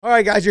All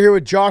right, guys, you're here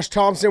with Josh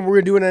Thompson.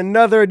 We're doing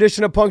another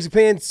edition of Punk's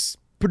Opinions.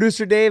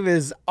 Producer Dave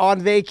is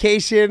on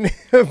vacation,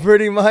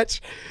 pretty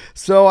much.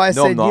 So I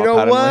said, not, you know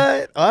apparently.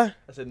 what? Huh?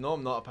 I said, no,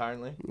 I'm not,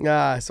 apparently.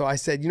 So I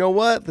said, you know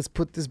what? Let's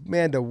put this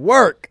man to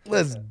work.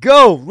 Let's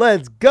go.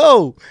 Let's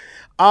go.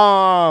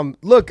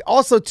 Look,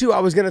 also, too,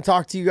 I was going to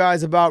talk to you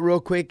guys about real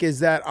quick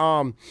is that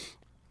a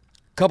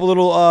couple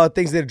little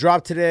things that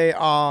dropped today.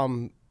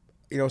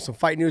 Some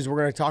fight news we're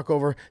going to talk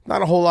over.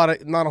 Not a whole lot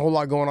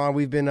going on.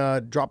 We've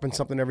been dropping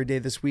something every day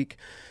this week,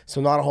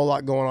 so not a whole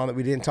lot going on that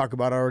we didn't talk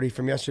about already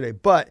from yesterday.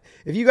 But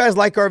if you guys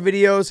like our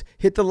videos,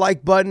 hit the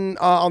like button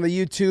on the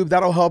YouTube.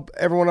 That'll help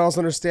everyone else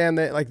understand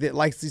that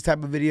likes these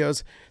type of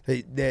videos,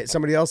 that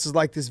somebody else has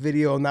liked this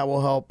video, and that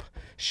will help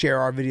share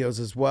our videos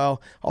as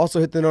well. Also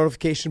hit the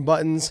notification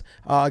buttons,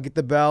 get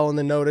the bell and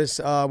the notice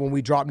when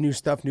we drop new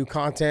stuff, new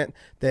content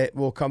that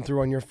will come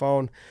through on your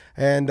phone.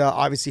 And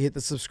obviously hit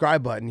the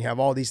subscribe button. You have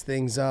all these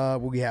things.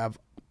 We have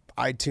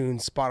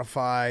iTunes,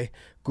 Spotify,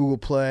 Google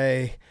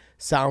Play,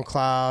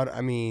 SoundCloud,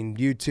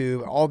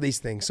 YouTube, all these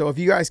things. So if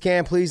you guys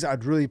can, please,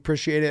 I'd really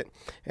appreciate it.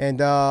 And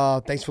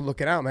thanks for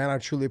looking out, man. I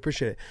truly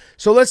appreciate it.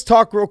 So let's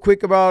talk real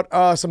quick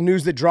about some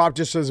news that dropped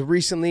just as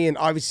recently. And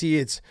obviously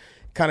it's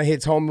kind of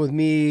hits home with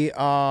me.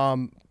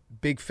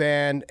 Big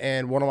fan,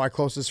 and one of my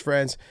closest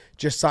friends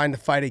just signed to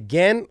fight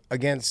again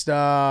against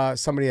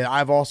somebody that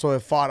I've also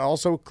have fought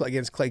also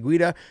against Clay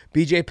Guida.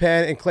 BJ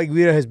Penn and Clay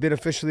Guida has been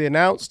officially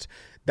announced.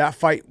 That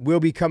fight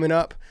will be coming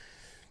up.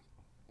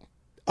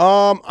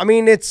 For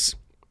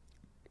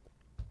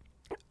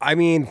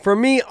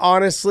me,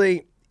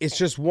 honestly, it's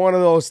just one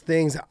of those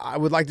things. I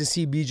would like to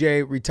see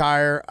BJ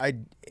retire.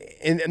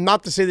 And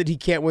not to say that he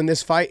can't win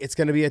this fight. It's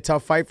going to be a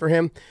tough fight for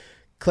him.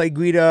 Clay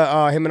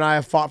Guida, him and I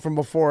have fought from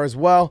before as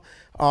well.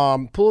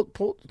 Can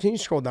you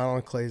scroll down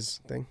on Clay's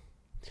thing?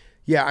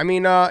 Yeah,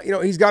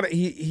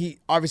 he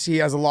obviously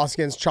has a loss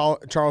against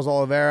Charles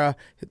Oliveira.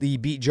 He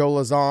beat Joe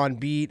Lazon,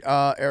 beat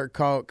Eric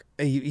Koch.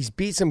 He's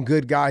beat some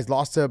good guys.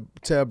 Lost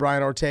to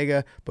Brian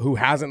Ortega, but who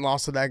hasn't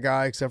lost to that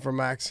guy except for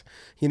Max?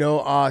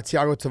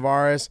 Thiago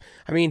Tavares.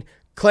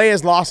 Clay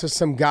has lost to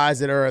some guys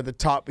that are at the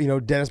top,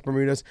 Dennis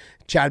Bermudez,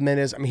 Chad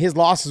Mendes. His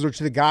losses are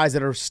to the guys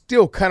that are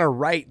still kind of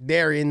right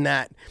there in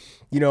that,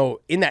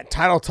 in that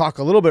title talk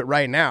a little bit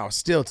right now,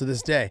 still to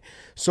this day.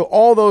 So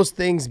all those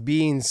things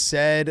being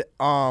said,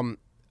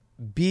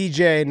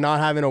 BJ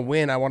not having a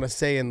win, I want to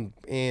say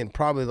in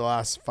probably the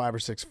last 5 or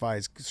 6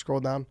 fights.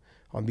 Scroll down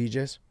on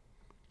BJ's.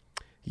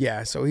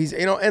 Yeah, so he's,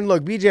 and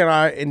look, BJ and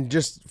I, and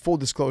just full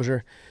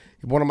disclosure,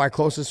 one of my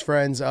closest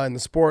friends in the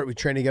sport. We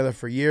trained together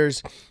for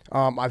years.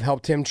 I've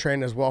helped him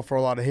train as well for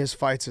a lot of his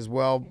fights as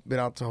well. Been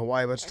out to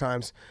Hawaii a bunch of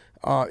times.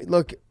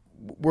 Look,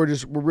 we're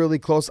really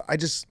close.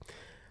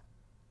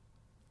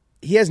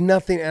 He has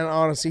nothing, and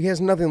honestly, he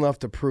has nothing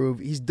left to prove.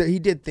 He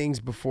did things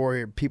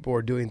before people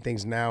are doing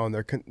things now, and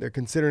they're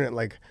considering it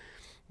like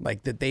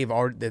that they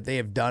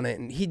have done it,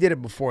 and he did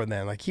it before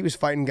then. Like, he was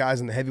fighting guys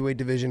in the heavyweight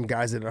division,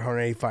 guys at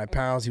 185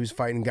 pounds. He was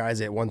fighting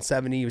guys at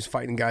 170. He was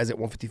fighting guys at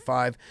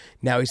 155.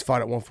 Now he's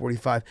fought at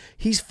 145.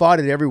 He's fought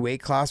at every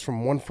weight class from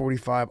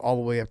 145 all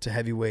the way up to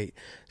heavyweight.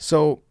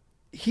 So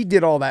he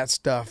did all that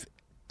stuff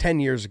 10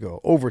 years ago,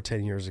 over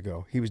 10 years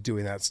ago. He was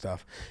doing that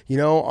stuff.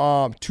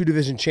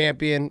 2-division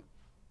champion,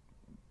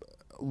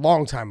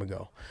 long time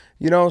ago.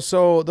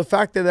 So the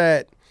fact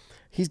that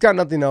he's got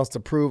nothing else to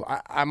prove.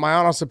 My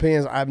honest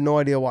opinion is I have no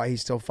idea why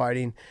he's still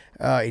fighting.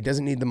 He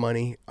doesn't need the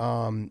money.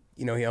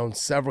 He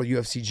owns several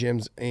UFC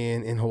gyms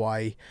in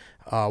Hawaii,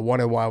 one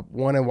in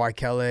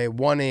Waikele,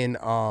 one in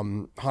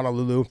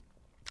Honolulu.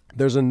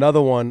 There's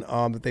another one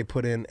that they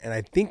put in, and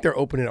I think they're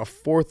opening a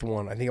fourth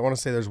one. I want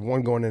to say there's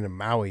one going in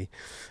Maui.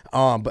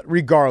 But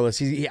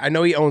regardless, I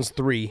know he owns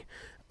 3.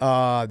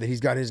 That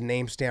he's got his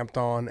name stamped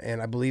on,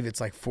 and I believe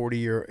it's like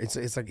 40 or it's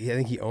like, I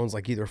think he owns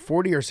like either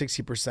 40 or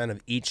 60%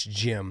 of each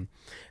gym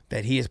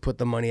that he has put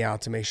the money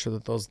out to make sure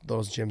that those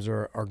gyms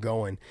are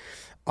going.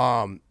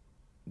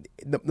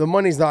 The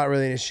money's not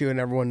really an issue, and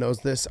everyone knows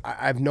this.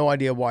 I have no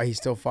idea why he's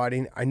still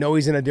fighting. I know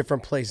he's in a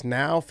different place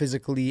now,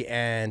 physically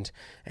and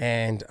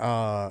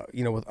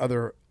with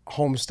other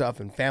home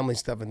stuff and family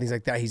stuff and things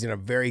like that. He's in a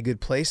very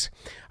good place.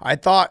 I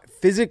thought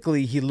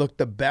physically he looked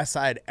the best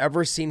I had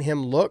ever seen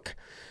him look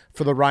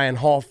for the Ryan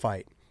Hall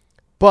fight.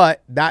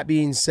 But that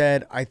being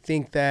said, I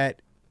think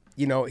that,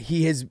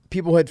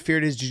 people had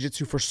feared his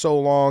jiu-jitsu for so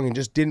long and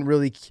just didn't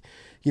really,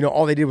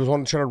 all they did was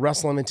want to try to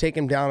wrestle him and take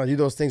him down and do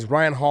those things.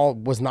 Ryan Hall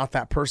was not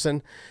that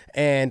person.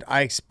 And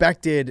I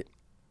expected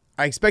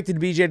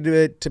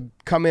BJ to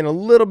come in a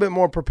little bit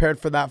more prepared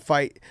for that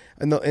fight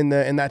in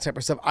that type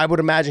of stuff. I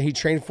would imagine he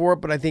trained for it,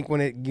 but I think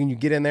when you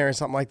get in there and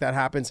something like that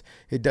happens,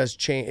 it does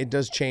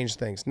change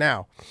things.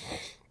 Now,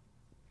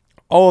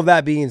 all of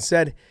that being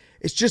said,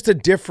 it's just a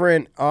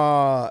different,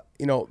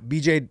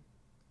 BJ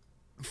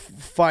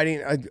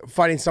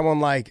fighting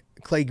someone like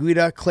Clay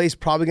Guida. Clay's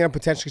probably going to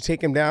potentially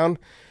take him down.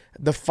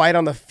 The fight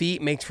on the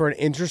feet makes for an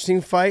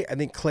interesting fight. I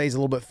think Clay's a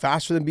little bit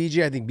faster than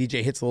BJ. I think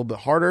BJ hits a little bit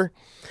harder.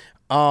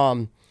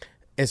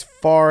 As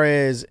far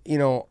as,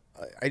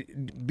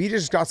 BJ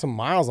just got some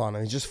miles on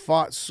him. He just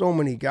fought so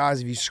many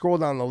guys. If you scroll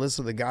down the list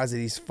of the guys that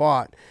he's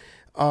fought,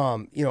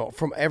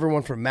 from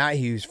everyone from Matt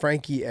Hughes,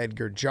 Frankie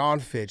Edgar, John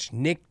Fitch,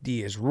 Nick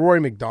Diaz, Rory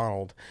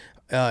McDonald,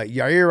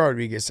 Yair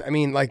Rodriguez. I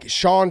mean, like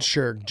Sean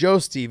Shirk, Joe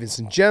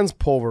Stevenson, Jens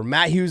Pulver,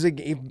 Matt Hughes.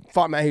 He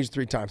fought Matt Hughes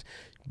 3 times.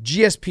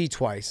 GSP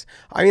twice.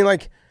 I mean,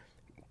 like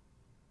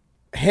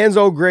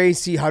Renzo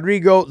Gracie,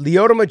 Rodrigo,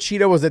 Lyoto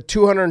Machida was at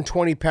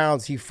 220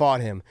 pounds. He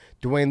fought him.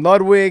 Dwayne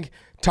Ludwig,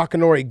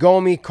 Takanori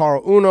Gomi,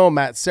 Carl Uno,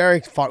 Matt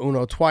Sarek fought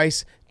Uno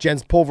twice.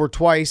 Jens Pulver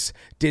twice.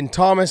 Din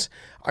Thomas.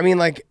 I mean,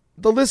 like,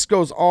 the list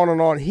goes on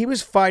and on. He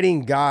was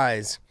fighting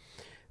guys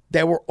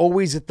that were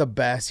always at the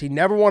best. He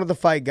never wanted to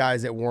fight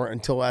guys that weren't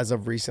until as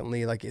of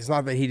recently. Like, it's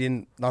not that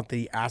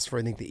he asked for,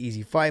 I think, the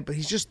easy fight, but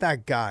he's just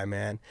that guy,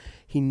 man.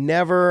 He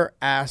never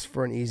asked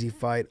for an easy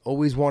fight,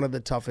 always wanted the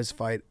toughest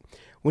fight.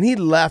 When he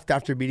left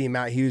after beating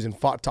Matt Hughes and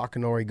fought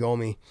Takanori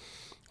Gomi,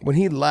 when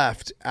he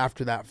left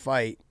after that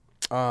fight,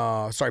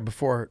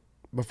 before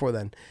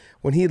then,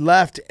 when he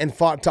left and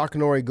fought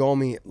Takanori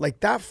Gomi, like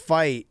that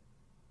fight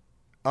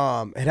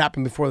had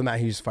happened before the Matt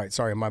Hughes fight.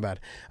 Sorry, my bad.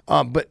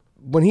 But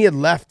when he had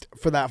left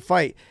for that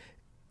fight,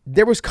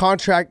 there was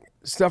contract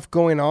stuff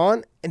going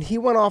on, and he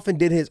went off and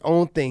did his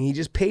own thing. He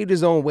just paved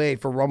his own way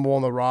for Rumble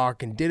on the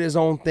Rock and did his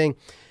own thing,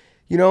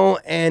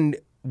 and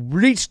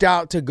reached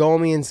out to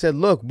Gomi and said,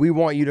 look, we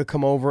want you to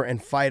come over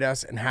and fight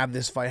us and have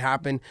this fight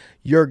happen.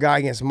 Your guy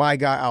against my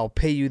guy, I'll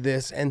pay you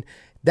this. And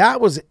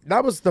that was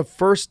the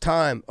first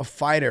time a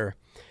fighter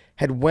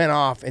had went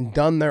off and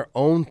done their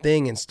own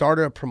thing and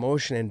started a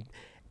promotion,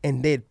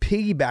 and they had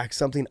piggybacked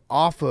something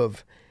off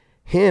of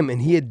him,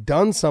 and he had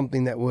done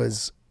something that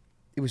was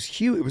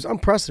huge. It was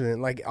unprecedented.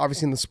 Like,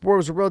 obviously in the sport, it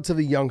was a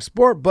relatively young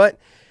sport, but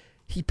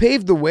he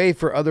paved the way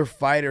for other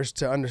fighters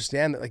to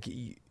understand that, like,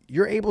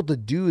 you're able to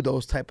do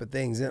those type of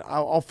things. And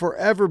I'll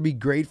forever be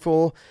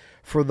grateful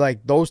for,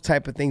 like, those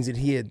type of things that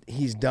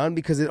he's done,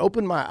 because it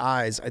opened my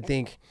eyes. I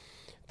think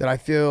that I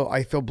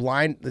feel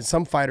blind, that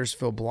some fighters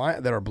feel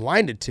blind, that are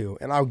blinded to.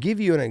 And I'll give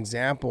you an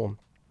example,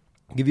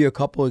 give you a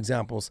couple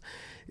examples,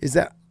 is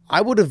that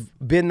I would have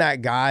been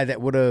that guy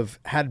that would have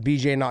had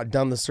BJ not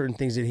done the certain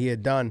things that he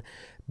had done,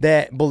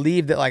 that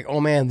believed that, like,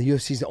 oh man, the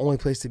UFC is the only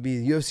place to be.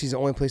 The UFC is the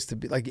only place to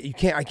be. Like,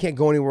 I can't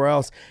go anywhere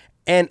else.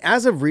 And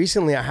as of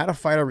recently, I had a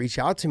fighter reach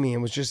out to me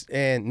and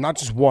and not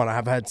just one, I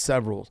have had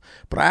several,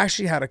 but I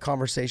actually had a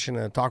conversation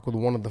and a talk with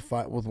one of the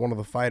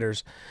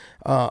fighters,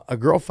 a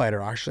girl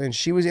fighter actually, and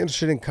she was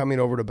interested in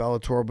coming over to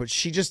Bellator, but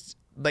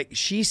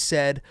she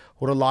said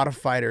what a lot of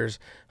fighters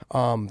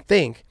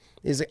think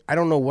is, like, I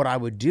don't know what I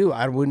would do.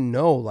 I wouldn't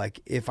know,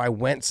 like, if I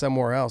went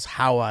somewhere else,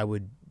 how I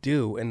would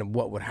do and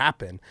what would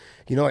happen.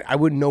 Like, I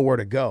wouldn't know where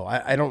to go.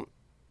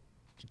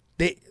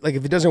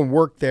 If it doesn't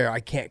work there, I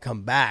can't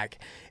come back.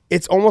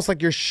 It's almost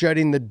like you're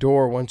shutting the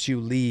door once you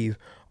leave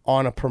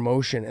on a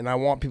promotion. And I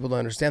want people to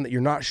understand that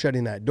you're not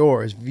shutting that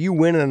door. If you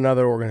win in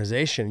another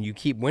organization, you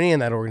keep winning in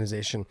that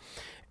organization.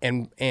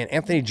 And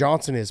Anthony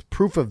Johnson is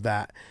proof of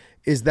that,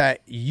 is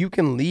that you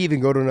can leave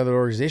and go to another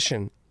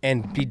organization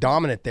and be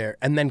dominant there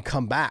and then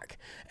come back.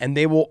 And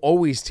they will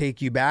always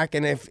take you back.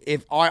 And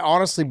if I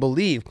honestly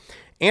believe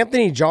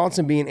Anthony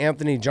Johnson being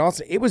Anthony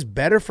Johnson, it was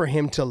better for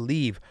him to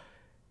leave,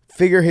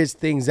 figure his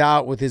things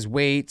out with his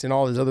weights and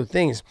all his other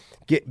things,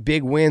 get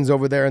big wins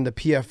over there in the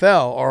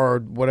PFL or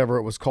whatever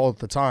it was called at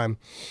the time.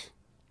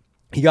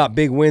 He got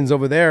big wins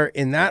over there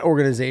in that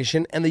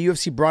organization, and the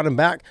UFC brought him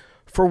back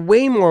for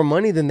way more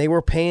money than they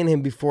were paying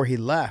him before he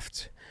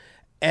left.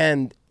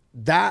 And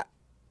that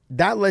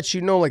lets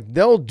you know, like,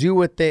 they'll do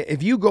what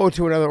if you go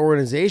to another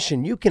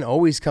organization, you can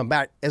always come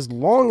back as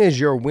long as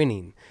you're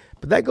winning.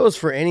 But that goes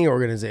for any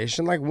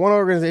organization. Like, one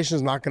organization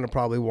is not going to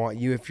probably want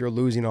you if you're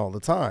losing all the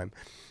time.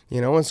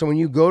 And so when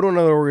you go to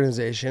another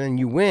organization and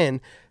you win,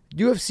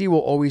 UFC will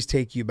always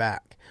take you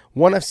back.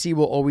 ONE FC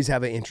will always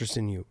have an interest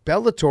in you.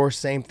 Bellator,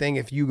 same thing.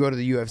 If you go to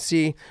the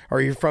UFC or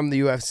you're from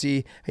the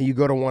UFC and you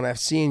go to ONE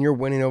FC and you're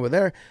winning over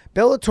there,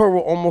 Bellator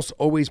will almost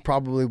always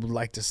probably would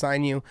like to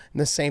sign you.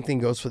 And the same thing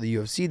goes for the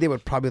UFC. They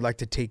would probably like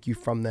to take you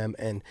from them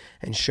and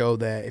show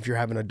that if you're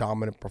having a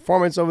dominant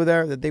performance over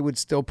there, that they would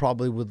still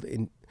probably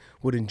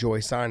would enjoy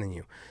signing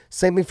you.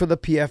 Same thing for the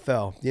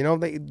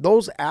PFL.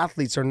 Those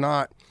athletes are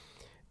not...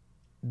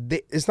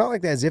 it's not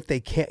like that as if they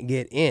can't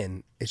get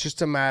in. It's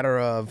just a matter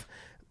of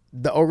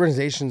the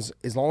organizations,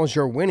 as long as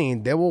you're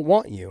winning, they will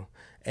want you.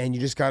 And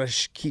you just got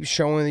to keep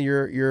showing that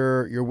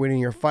you're winning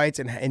your fights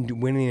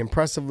and winning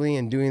impressively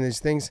and doing these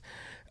things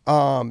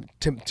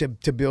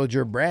to build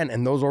your brand.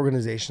 And those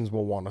organizations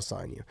will want to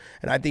sign you.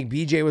 And I think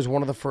BJ was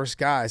one of the first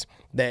guys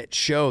that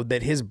showed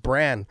that his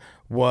brand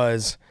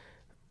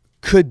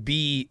could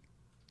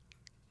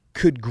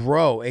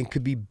grow and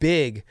could be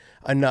big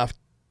enough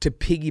to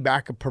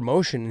piggyback a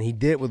promotion, and he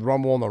did it with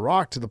Rumble on the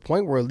Rock to the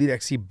point where Elite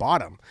XC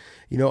bought him.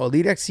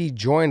 Elite XC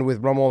joined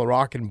with Rumble on the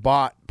Rock and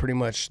bought pretty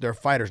much their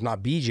fighters,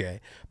 not BJ,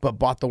 but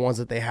bought the ones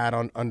that they had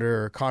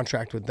under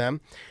contract with them.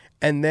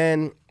 And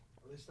then,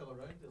 are they still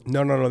around?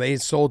 No, they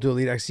sold to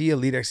Elite XC.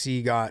 Elite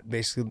XC got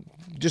basically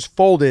just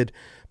folded,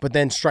 but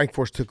then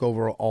Strikeforce took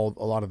over a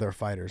lot of their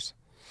fighters.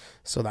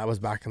 So that was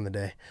back in the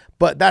day.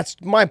 But that's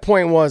my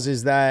point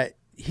is that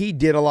he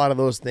did a lot of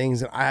those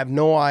things, and I have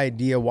no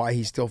idea why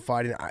he's still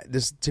fighting.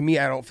 To me,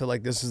 I don't feel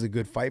like this is a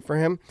good fight for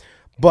him.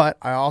 But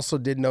I also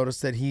did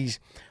notice that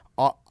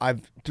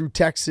I've through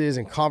texts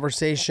and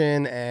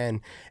conversation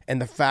and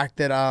the fact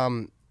that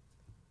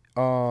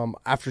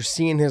after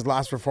seeing his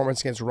last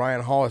performance against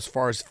Ryan Hall, as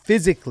far as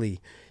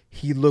physically,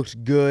 he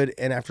looked good.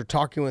 And after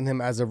talking with him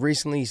as of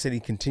recently, he said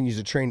he continues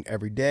to train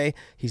every day.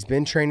 He's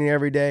been training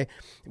every day,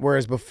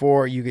 whereas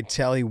before you could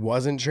tell he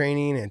wasn't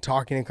training, and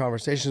talking in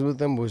conversations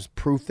with him was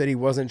proof that he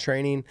wasn't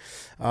training.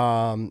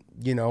 Now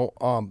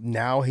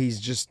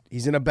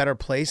he's in a better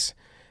place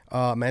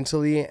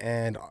mentally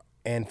and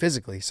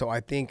physically. So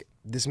I think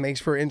this makes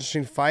for an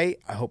interesting fight.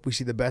 I hope we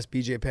see the best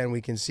BJ Penn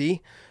we can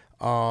see.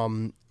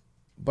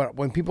 But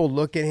when people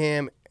look at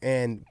him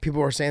and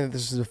people are saying that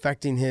this is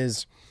affecting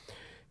his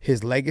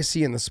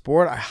legacy in the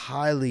sport, I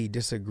highly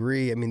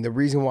disagree. I mean, the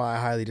reason why I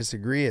highly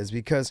disagree is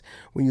because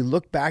when you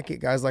look back at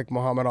guys like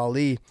Muhammad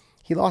Ali,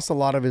 he lost a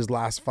lot of his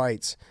last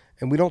fights,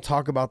 and we don't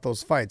talk about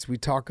those fights. We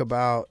talk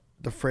about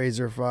the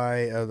Frazier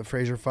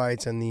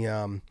fights, and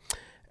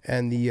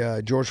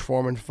the George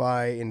Foreman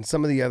fight, and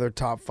some of the other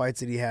top fights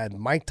that he had.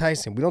 Mike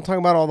Tyson. We don't talk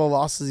about all the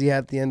losses he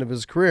had at the end of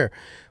his career.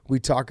 We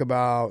talk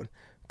about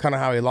kind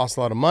of how he lost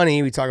a lot of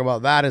money. We talk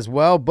about that as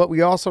well, but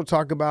we also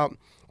talk about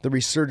the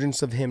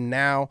resurgence of him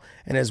now,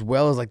 and as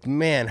well as like,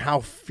 man, how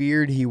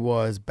feared he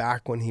was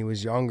back when he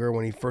was younger,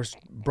 when he first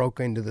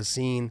broke into the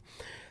scene.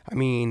 I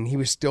mean, he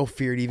was still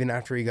feared even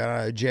after he got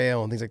out of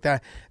jail and things like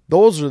that.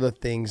 Those are the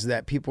things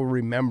that people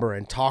remember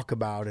and talk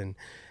about, and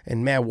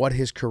man, what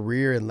his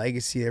career and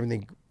legacy and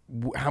everything,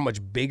 how much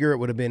bigger it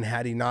would have been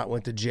had he not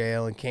went to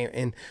jail and came.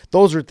 And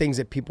those are things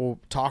that people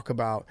talk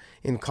about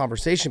in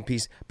conversation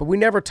piece, but we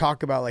never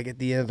talk about like at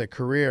the end of the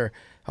career,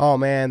 oh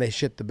man, they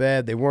shit the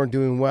bed, they weren't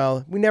doing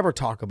well. We never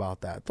talk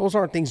about that. Those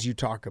aren't things you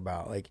talk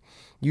about. Like,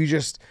 you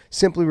just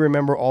simply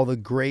remember all the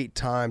great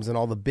times and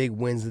all the big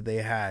wins that they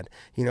had,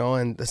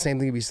 and the same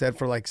thing can be said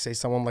for, like, say,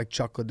 someone like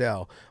Chuck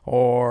Liddell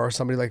or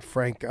somebody like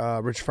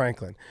Rich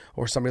Franklin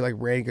or somebody like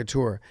Randy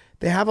Couture.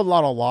 They have a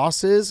lot of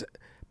losses,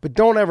 but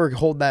don't ever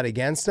hold that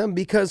against them,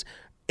 because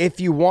if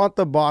you want,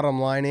 the bottom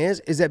line is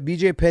that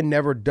BJ Penn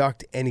never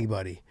ducked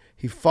anybody.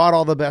 He fought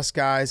all the best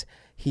guys.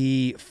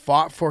 He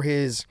fought for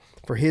his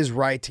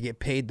right to get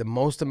paid the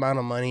most amount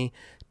of money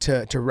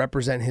to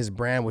represent his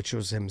brand, which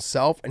was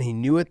himself. And he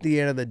knew at the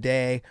end of the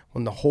day,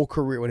 when his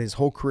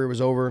whole career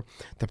was over,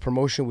 the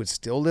promotion would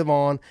still live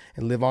on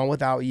and live on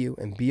without you,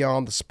 and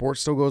beyond, the sport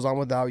still goes on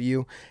without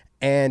you.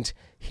 And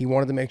he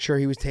wanted to make sure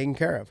he was taken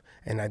care of.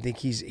 And I think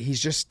he's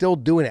just still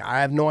doing it. I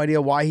have no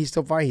idea why he's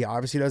still fighting. He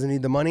obviously doesn't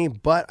need the money,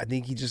 but I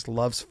think he just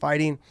loves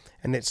fighting,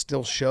 and it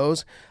still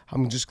shows.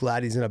 I'm just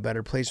glad he's in a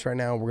better place right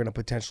now. We're going to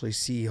potentially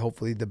see,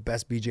 hopefully, the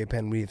best BJ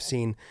Penn we've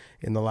seen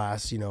in the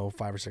last,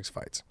 5 or 6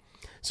 fights.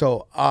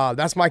 So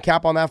that's my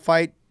cap on that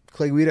fight.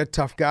 Clay Guida,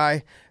 tough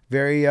guy.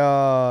 Very,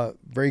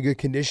 very good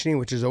conditioning,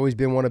 which has always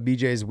been one of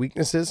BJ's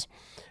weaknesses,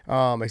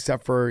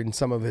 except for in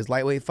some of his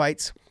lightweight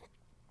fights,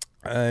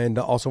 and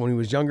also when he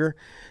was younger.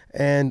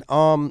 And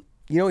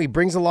he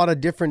brings a lot of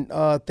different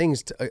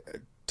things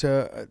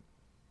to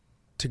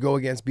go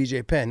against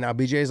BJ Penn. Now,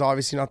 BJ is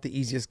obviously not the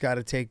easiest guy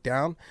to take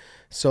down,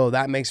 so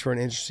that makes for an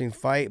interesting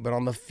fight. But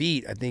on the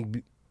feet, I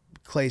think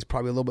Clay's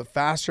probably a little bit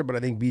faster, but I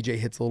think BJ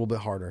hits a little bit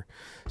harder.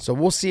 So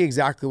we'll see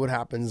exactly what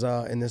happens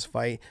in this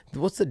fight.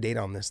 What's the date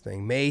on this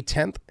thing? May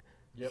 10th?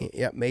 Yep.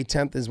 Yeah, May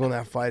 10th is when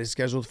that fight is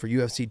scheduled for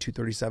UFC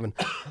 237.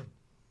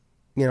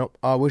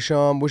 I wish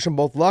them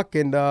both luck,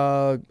 and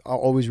I'll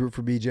always root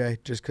for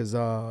BJ just because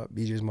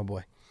BJ's my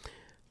boy.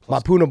 Plus,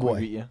 my Puna boy.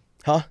 Clay beat you.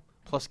 Huh?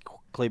 Plus,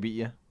 Clay beat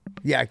you.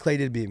 Yeah, Clay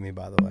did beat me,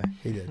 by the way.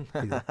 He did.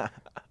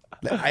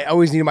 I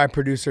always need my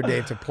producer,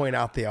 Dave, to point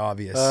out the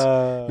obvious.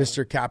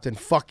 Mr. Captain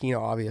fucking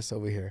obvious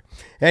over here.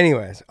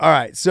 Anyways, all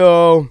right.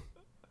 So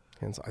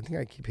I think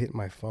I keep hitting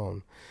my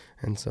phone.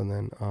 And so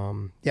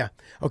then, yeah.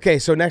 Okay,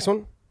 so next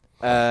one.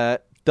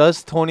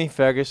 Does Tony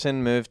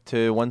Ferguson move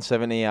to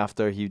 170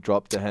 after he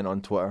dropped a hint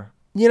on Twitter?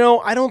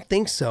 I don't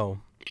think so.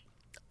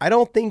 I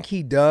don't think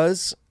he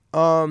does.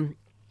 The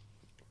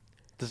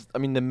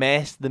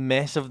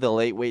mess of the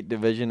lightweight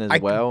division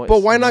as well.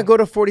 But why not go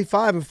to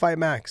 45 and fight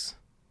Max?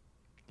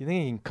 Do you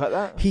think he can cut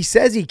that? He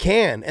says he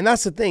can, and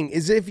that's the thing.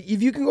 Is if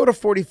you can go to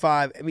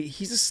 45, I mean,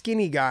 he's a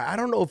skinny guy. I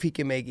don't know if he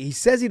can make it. He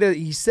says he does.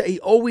 He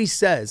always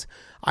says,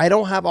 I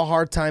don't have a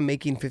hard time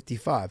making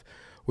 55,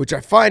 which I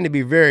find to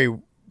be very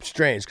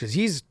strange because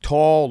he's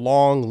tall,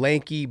 long,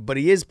 lanky, but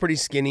he is pretty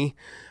skinny.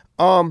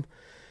 But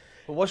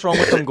what's wrong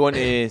with him going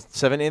to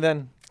 70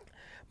 then?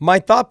 My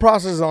thought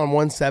process on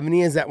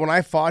 170 is that when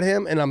I fought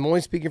him, and I'm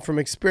only speaking from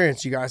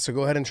experience, you guys, so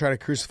go ahead and try to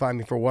crucify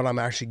me for what I'm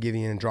actually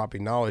giving and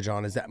dropping knowledge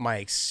on, is that my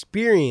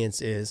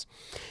experience is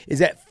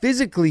that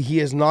physically he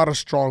is not a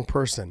strong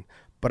person.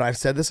 But I've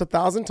said this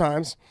 1,000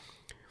 times.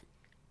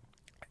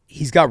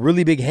 He's got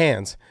really big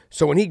hands.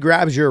 So when he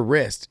grabs your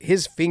wrist,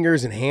 his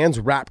fingers and hands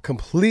wrap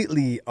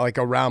completely like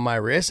around my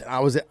wrist.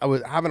 I was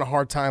having a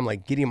hard time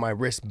like getting my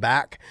wrist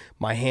back,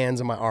 my hands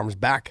and my arms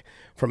back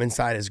from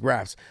inside his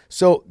grasp.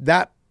 So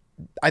that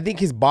I think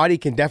his body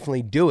can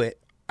definitely do it.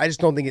 I just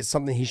don't think it's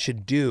something he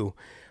should do.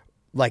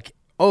 Like,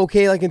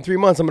 okay, like in 3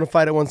 months, I'm going to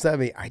fight at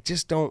 170. I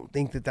just don't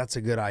think that that's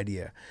a good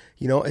idea.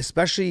 You know,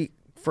 especially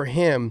for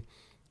him,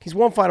 he's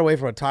one fight away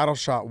from a title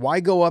shot. Why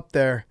go up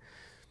there,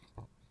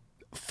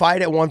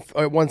 fight at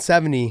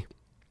 170?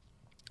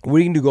 What are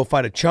you going to do? Go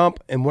fight a chump?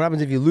 And what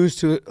happens if you lose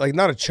to it? Like,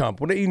 not a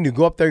chump. What are you going to do?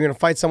 Go up there, you're going to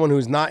fight someone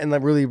who's not in the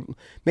really,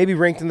 maybe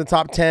ranked in the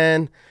top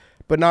 10,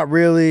 but not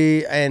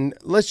really. And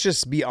let's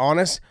just be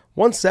honest,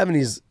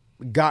 170's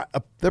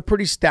they're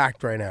pretty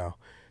stacked right now.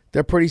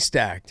 They're pretty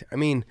stacked. I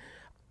mean,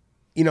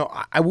 you know,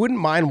 I wouldn't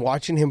mind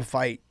watching him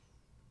fight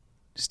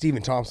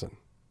Stephen Thompson,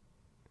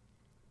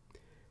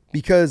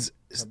 because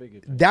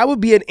that would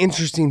be an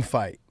interesting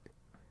fight.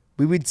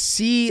 We would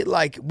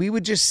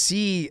just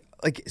see,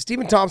 like,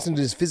 Stephen Thompson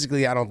is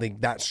physically, I don't think,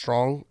 that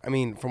strong. I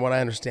mean, from what I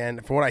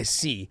understand, from what I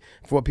see,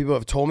 from what people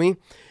have told me,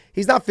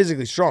 he's not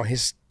physically strong.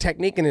 His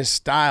technique and his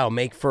style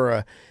makes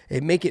it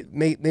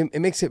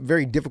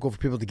very difficult for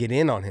people to get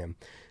in on him.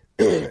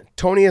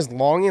 Tony is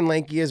long and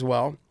lanky as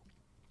well.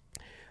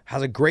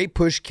 Has a great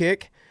push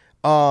kick.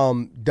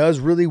 Does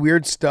really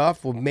weird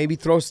stuff. Will maybe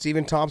throw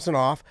Stephen Thompson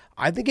off.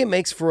 I think it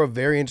makes for a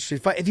very interesting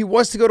fight. If he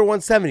was to go to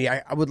 170,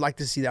 I would like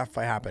to see that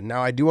fight happen.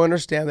 Now, I do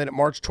understand that at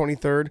March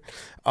 23rd,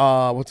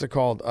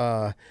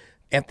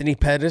 Anthony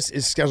Pettis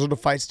is scheduled to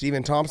fight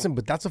Stephen Thompson,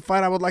 but that's a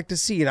fight I would like to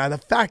see. And the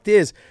fact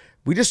is,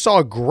 we just saw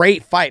a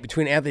great fight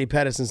between Anthony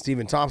Pettis and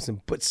Stephen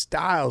Thompson, but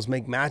styles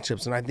make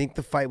matchups, and I think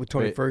the fight with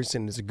Tony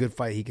Ferguson is a good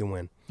fight he can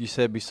win. You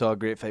said we saw a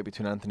great fight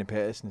between Anthony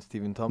Pettis and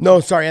Stephen Thompson? No,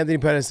 sorry, Anthony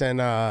Pettis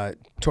and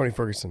Tony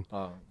Ferguson.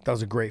 Oh. That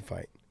was a great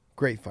fight.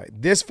 Great fight.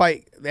 This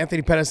fight,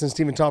 Anthony Pettis and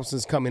Stephen Thompson,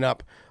 is coming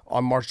up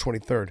on March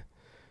 23rd.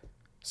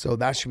 So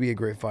that should be a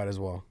great fight as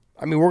well.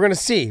 I mean, we're going to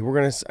see.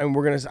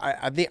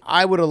 I think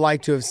I would have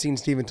liked to have seen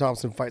Stephen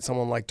Thompson fight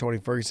someone like Tony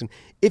Ferguson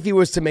if he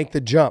was to make the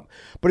jump.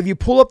 But if you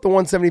pull up the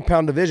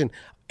 170-pound division,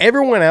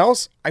 everyone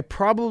else, I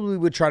probably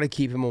would try to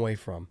keep him away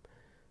from.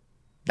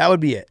 That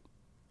would be it.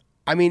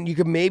 I mean, you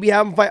could maybe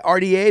have him fight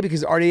RDA,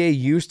 because RDA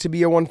used to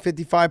be a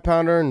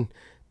 155-pounder, and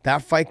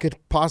that fight could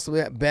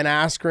possibly Ben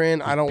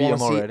Askren. I don't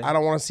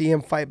want to see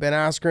him fight Ben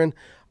Askren.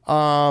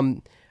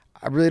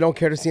 I really don't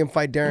care to see him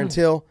fight Darren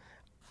Till.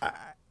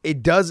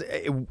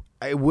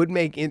 It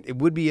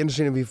would be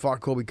interesting if he fought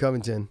Colby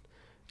Covington.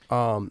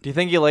 Do you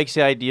think he likes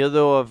the idea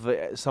though of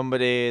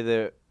somebody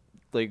that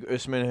like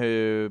Usman,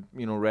 who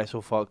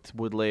wrestle fucked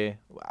Woodley,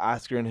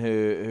 Askren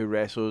who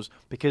wrestles?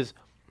 Because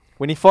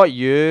when he fought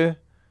you're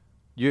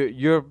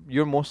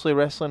mostly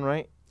wrestling,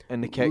 right?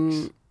 And the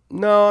kicks.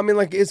 No, I mean,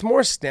 like, it's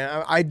more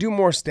I do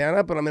more stand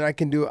up, but I mean,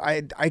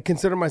 I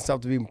consider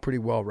myself to be pretty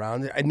well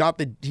rounded. Not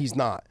that he's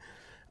not.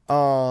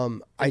 I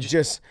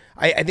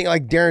think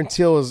like Darren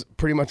Till is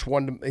pretty much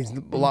he's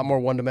a lot more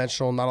one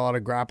dimensional, not a lot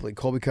of grappling.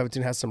 Colby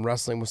Covington has some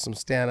wrestling with some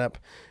stand up.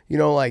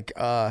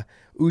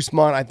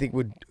 Usman, I think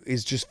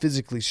is just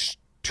physically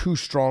too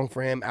strong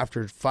for him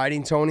after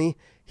fighting Tony.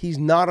 He's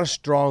not a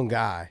strong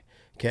guy.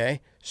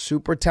 Okay,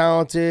 super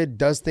talented,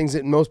 does things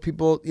that most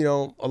people,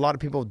 a lot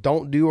of people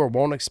don't do or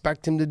won't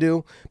expect him to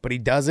do, but he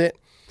does it.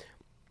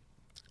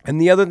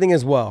 And the other thing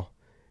as well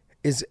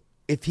is,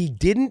 if he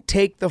didn't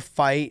take the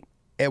fight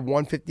at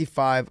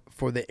 155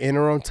 for the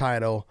interim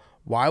title,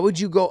 why would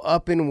you go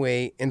up in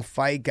weight and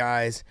fight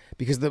guys?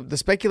 Because the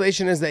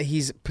speculation is that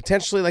he's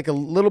potentially like a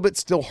little bit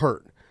still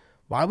hurt.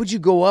 Why would you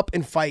go up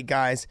and fight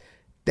guys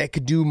that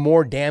could do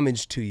more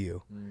damage to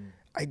you?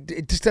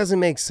 It just doesn't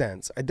make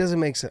sense. It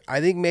doesn't make sense.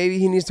 I think maybe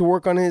he needs to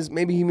work on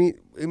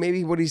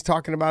maybe what he's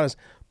talking about is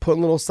putting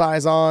a little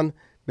size on,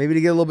 maybe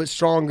to get a little bit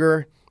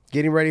stronger,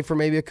 getting ready for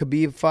maybe a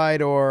Khabib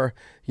fight, or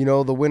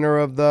the winner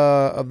of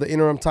the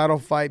interim title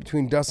fight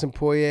between Dustin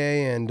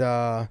Poirier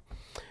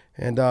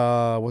and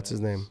what's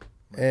his name,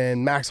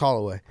 and Max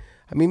Holloway.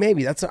 I mean,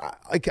 maybe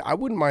I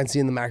wouldn't mind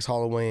seeing the Max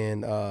Holloway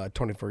and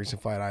Tony Ferguson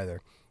fight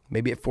either.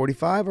 Maybe at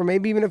 45 or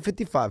maybe even at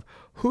 55.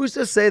 Who's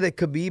to say that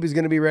Khabib is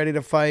going to be ready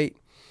to fight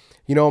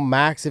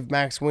Max, if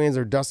Max wins,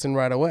 or Dustin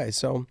right away?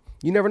 So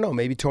you never know.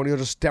 Maybe Tony will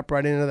just step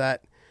right into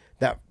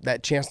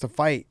that chance to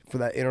fight for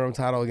that interim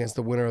title against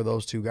the winner of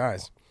those two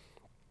guys.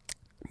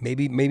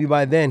 Maybe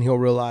by then he'll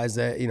realize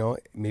that,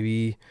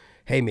 maybe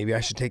I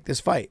should take this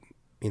fight,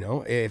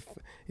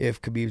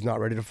 if Khabib's not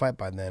ready to fight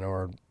by then,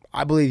 or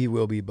I believe he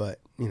will be, but,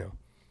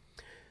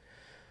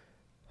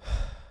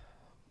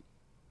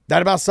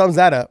 that about sums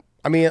that up.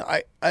 I mean,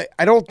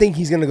 I don't think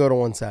he's going to go to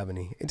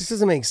 170. It just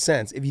doesn't make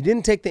sense. If you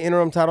didn't take the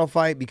interim title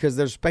fight because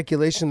there's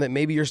speculation that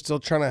maybe you're still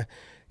trying to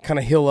kind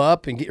of heal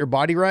up and get your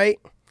body right,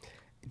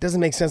 it doesn't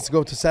make sense to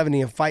go to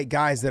 70 and fight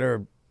guys that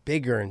are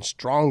bigger and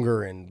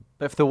stronger. And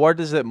if the word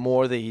is that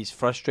more that he's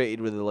frustrated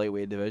with the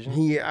lightweight division,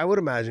 I would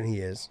imagine he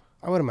is.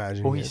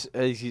 He's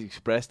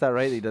expressed that,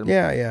 right? He doesn't.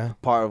 Yeah.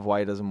 Part of why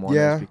he doesn't want it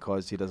is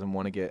because he doesn't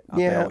want to get a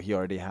belt he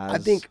already has. I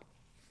think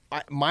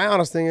my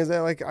honest thing is that,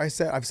 like I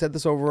said, I've said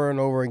this over and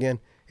over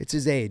again. It's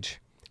his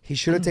age. He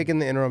should have taken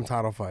the interim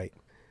title fight.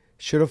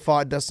 Should have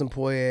fought Dustin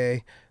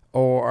Poirier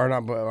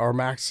or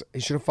Max.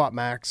 He should have fought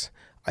Max.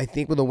 I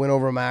think with a win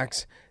over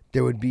Max,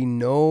 there would be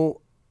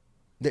no.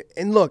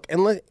 And look,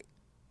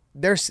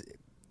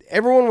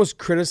 everyone was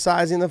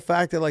criticizing the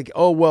fact that like,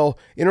 oh, well,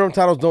 interim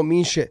titles don't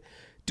mean shit.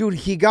 Dude,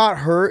 he got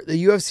hurt.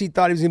 The UFC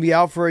thought he was going to be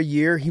out for a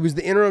year. He was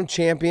the interim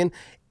champion.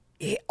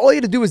 All he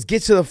had to do was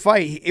get to the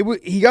fight.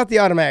 He got the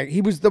automatic.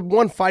 He was the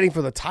one fighting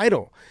for the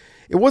title.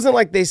 It wasn't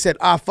like they said,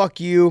 fuck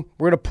you.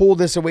 We're going to pull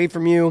this away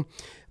from you.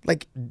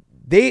 Like,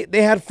 they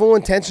had full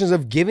intentions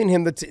of giving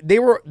him they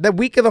were the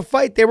week of the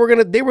fight. They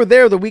were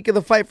there the week of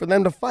the fight for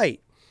them to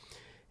fight.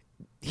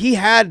 He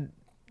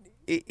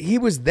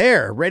was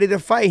there ready to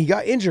fight. He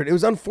got injured. It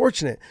was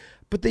unfortunate.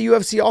 But the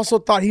UFC also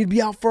thought he'd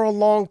be out for a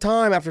long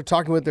time after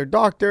talking with their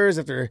doctors,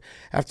 after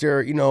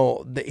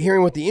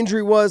hearing what the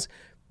injury was.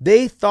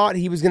 They thought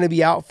he was going to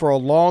be out for a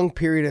long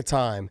period of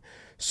time.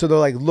 So they're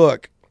like,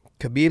 look,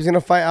 Khabib's going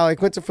to fight Ali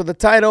Quinta for the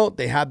title.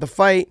 They had the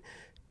fight.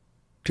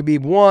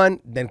 Khabib won.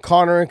 Then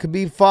Conor and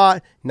Khabib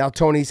fought. Now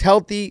Tony's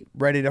healthy,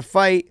 ready to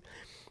fight.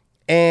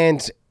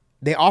 And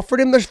they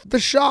offered him the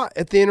shot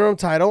at the interim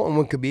title. And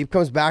when Khabib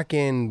comes back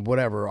in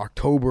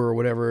October or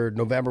whatever,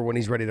 November, when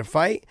he's ready to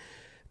fight,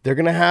 they're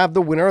going to have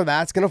the winner of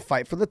that's going to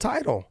fight for the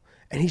title.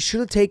 And he should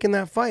have taken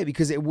that fight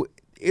because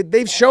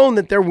they've shown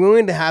that they're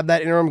willing to have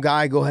that interim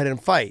guy go ahead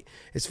and fight.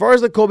 As far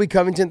as the Colby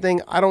Covington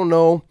thing, I don't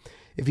know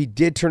if he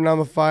did turn down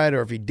the fight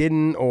or if he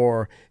didn't,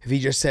 or if he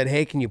just said,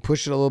 hey, can you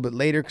push it a little bit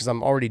later because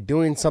I'm already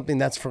doing something.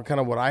 That's from kind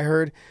of what I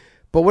heard.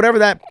 But whatever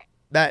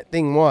that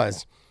thing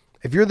was,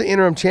 if you're the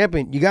interim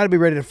champion, you got to be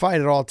ready to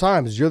fight at all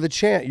times. You're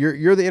the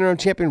you're the interim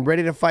champion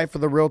ready to fight for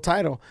the real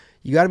title.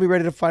 You got to be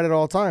ready to fight at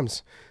all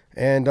times.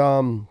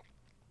 And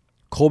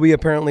Colby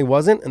apparently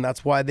wasn't, and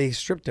that's why they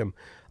stripped him.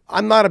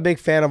 I'm not a big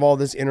fan of all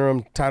this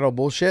interim title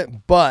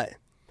bullshit, but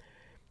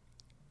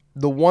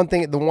the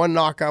one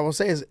knock I will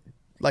say is,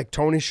 like,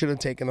 Tony should have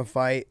taken the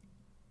fight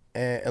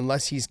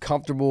unless he's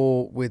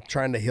comfortable with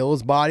trying to heal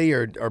his body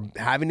or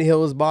having to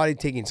heal his body,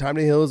 taking time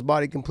to heal his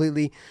body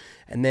completely,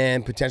 and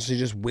then potentially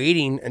just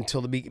waiting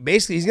until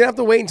basically he's going to have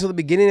to wait until the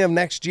beginning of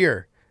next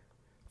year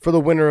for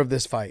the winner of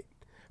this fight.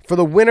 For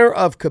the winner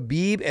of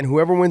Khabib and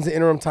whoever wins the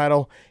interim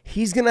title,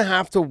 he's going to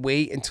have to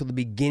wait until the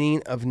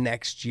beginning of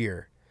next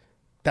year.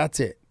 That's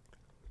it.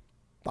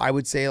 I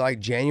would say like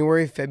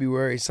January,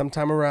 February,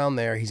 sometime around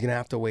there, he's going to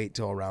have to wait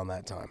till around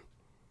that time.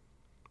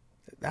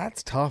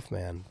 That's tough,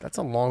 man. That's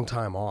a long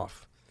time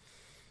off.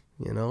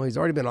 You know, he's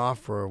already been off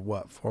for,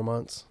 4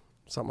 months?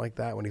 Something like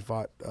that when he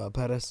fought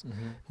Pettis.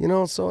 Mm-hmm. You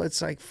know, so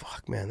it's like,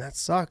 fuck, man, that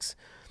sucks.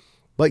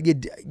 But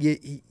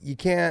you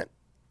can't,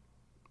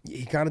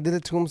 he kind of did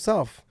it to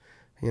himself.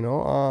 You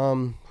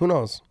know, who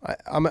knows?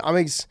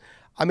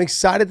 I'm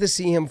excited to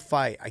see him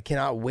fight. I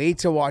cannot wait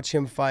to watch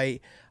him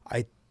fight.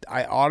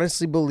 I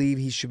honestly believe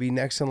he should be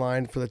next in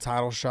line for the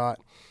title shot.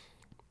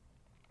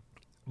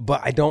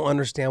 But I don't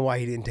understand why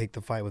he didn't take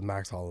the fight with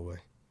Max Holloway.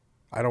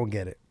 I don't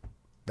get it.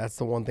 That's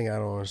the one thing I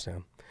don't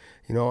understand.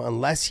 You know,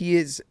 unless he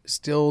is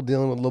still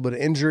dealing with a little bit of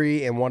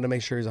injury and wanting to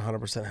make sure he's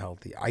 100%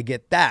 healthy. I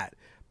get that.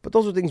 But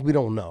those are things we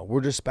don't know.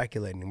 We're just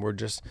speculating. We're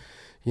just,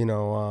 you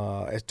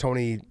know, as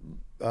Tony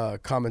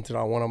commented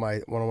on one of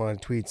my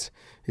tweets,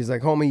 he's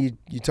like, homie,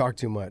 you talk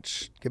too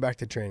much. Get back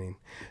to training.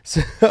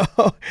 So,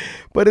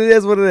 but it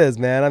is what it is,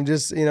 man. I'm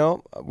just, you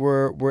know,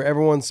 we're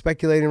everyone's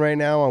speculating right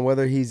now on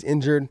whether he's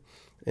injured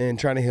and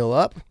trying to heal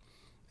up,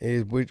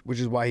 which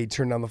is why he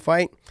turned down the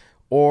fight,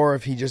 or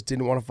if he just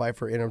didn't want to fight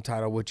for interim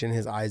title, which in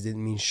his eyes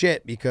didn't mean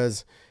shit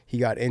because he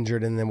got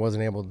injured and then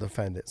wasn't able to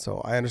defend it.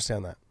 So I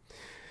understand that.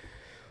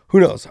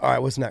 Who knows? All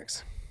right, what's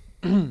next?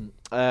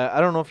 I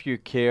don't know if you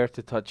care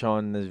to touch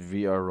on this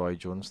Vitor Roy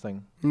Jones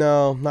thing.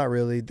 No, not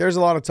really. There's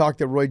a lot of talk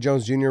that Roy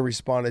Jones Jr.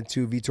 responded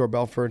to Vitor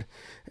Belfort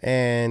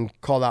and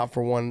called out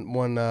for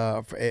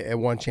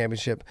one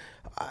championship.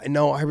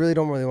 No, I really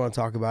don't want to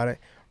talk about it.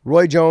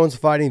 Roy Jones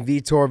fighting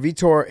Vitor.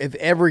 Vitor, if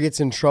ever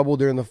gets in trouble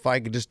during the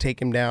fight, could just take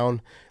him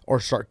down or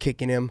start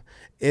kicking him.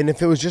 And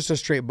if it was just a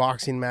straight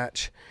boxing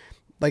match,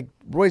 like,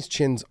 Roy's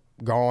chin's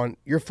gone.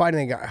 You're fighting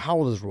a guy. How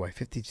old is Roy?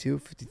 52,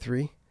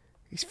 53?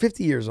 He's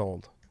 50 years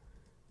old.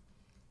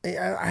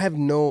 I have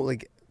no,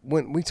 like,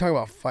 when we talk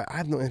about fight, I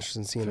have no interest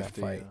in seeing 50,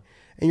 that fight. Yeah.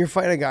 And you're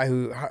fighting a guy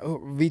who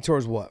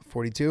Vitor's what,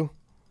 42?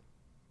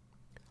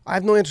 I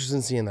have no interest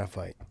in seeing that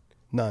fight.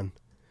 None.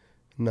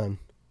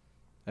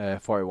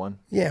 41.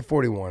 Yeah,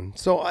 41.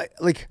 So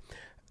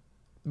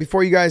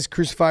before you guys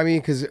crucify me,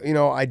 because, you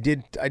know, I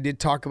did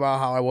talk about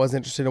how I was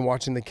interested in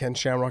watching the Ken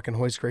Shamrock and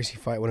Royce Gracie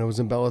fight when it was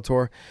in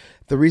Bellator.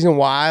 The reason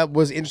why I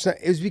was interested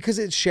is because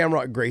it's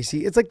Shamrock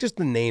Gracie. It's like just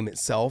the name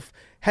itself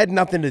had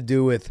nothing to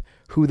do with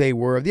who they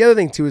were. The other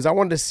thing too is I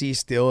wanted to see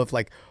still if,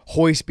 like,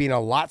 Royce being a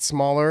lot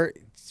smaller,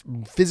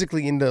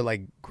 physically into,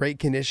 like, great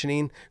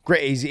conditioning,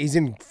 he's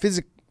in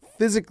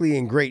physically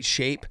in great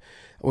shape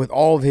with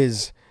all of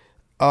his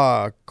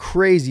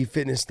crazy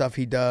fitness stuff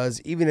he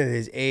does, even at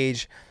his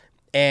age,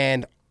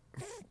 and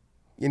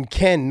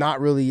Ken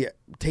not really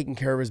taking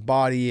care of his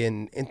body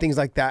and things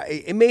like that.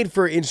 It made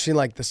for interesting,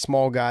 like, the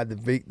small guy,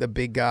 the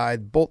big guy,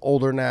 both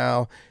older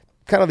now,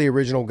 kind of the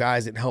original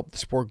guys that helped the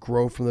sport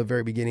grow from the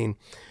very beginning.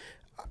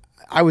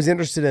 I was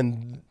interested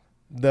in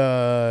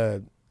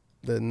the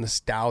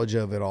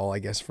nostalgia of it all, I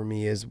guess, for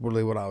me, is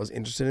really what I was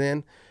interested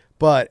in.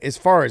 But as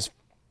far as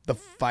the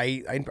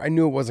fight. I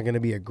knew it wasn't going to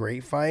be a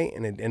great fight,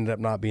 and it ended up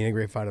not being a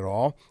great fight at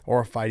all,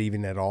 or a fight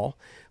even at all.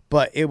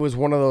 But it was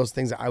one of those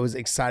things that I was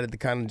excited to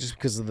kind of, just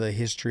because of the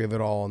history of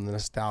it all and the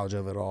nostalgia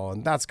of it all,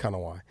 and that's kind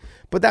of why.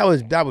 But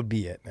that would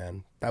be it,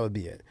 man. That would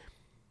be it.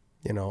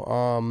 You know,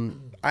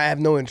 I have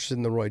no interest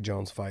in the Roy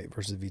Jones fight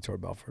versus Vitor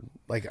Belfort.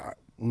 Like,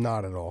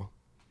 not at all.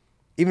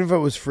 Even if it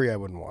was free, I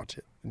wouldn't watch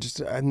it.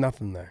 Just I had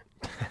nothing there.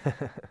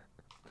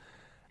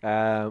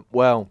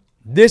 Well,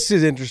 this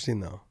is interesting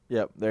though.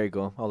 Yep, there you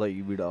go. I'll let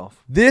you read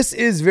off. This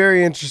is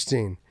very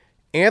interesting.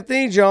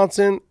 Anthony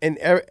Johnson and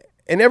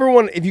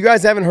everyone, if you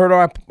guys haven't heard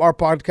our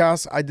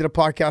podcast, I did a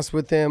podcast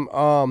with him.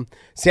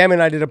 Sam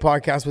and I did a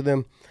podcast with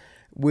him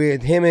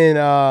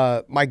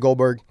and Mike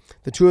Goldberg.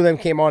 The two of them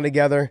came on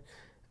together.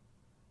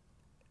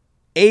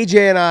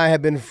 AJ and I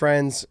have been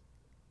friends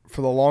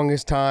for the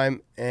longest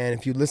time, and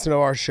if you listen to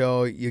our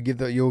show,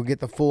 you'll get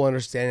the full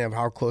understanding of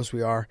how close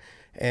we are.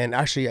 And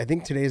actually, I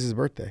think today is his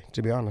birthday,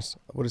 to be honest.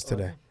 What is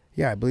today?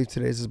 Yeah, I believe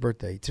today is his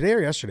birthday. Today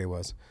or yesterday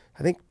was.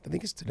 I think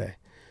it's today.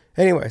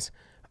 Anyways,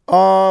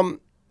 March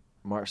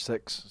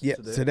 6th. Yeah,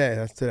 today.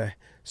 That's today.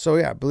 So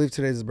yeah, I believe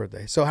today's his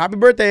birthday. So happy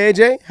birthday,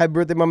 AJ. Happy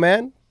birthday, my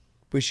man.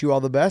 Wish you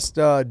all the best.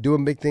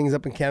 Doing big things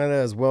up in Canada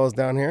as well as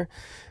down here.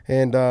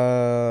 And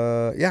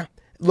yeah,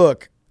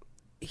 look,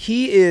 if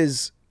he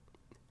is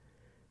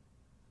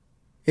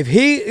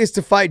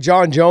to fight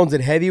Jon Jones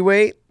at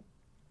heavyweight,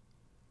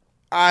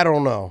 I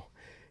don't know.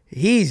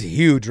 He's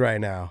huge right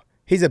now.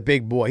 He's a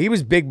big boy. He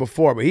was big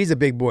before, but he's a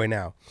big boy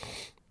now.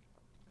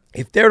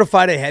 If they're to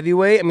fight at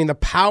heavyweight, I mean, the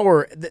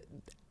power,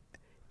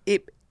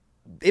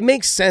 it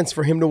makes sense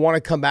for him to want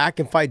to come back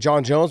and fight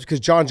Jon Jones, because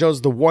Jon Jones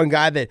is the one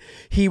guy that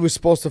he was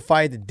supposed to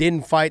fight that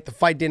didn't fight. The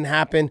fight didn't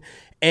happen.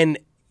 And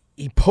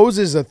he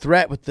poses a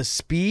threat with the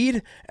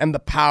speed and the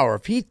power.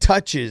 If he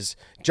touches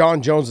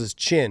Jon Jones's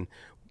chin,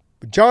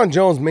 Jon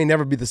Jones may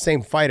never be the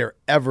same fighter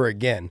ever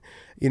again,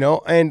 you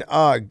know. And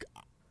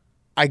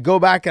I go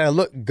back and I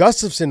look.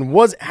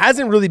 Gustafsson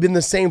hasn't really been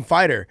the same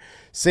fighter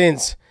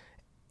since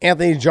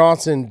Anthony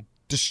Johnson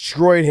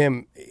destroyed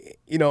him,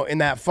 you know, in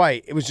that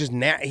fight. It was just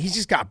he's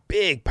just got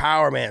big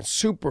power, man.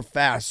 Super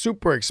fast,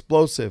 super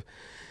explosive.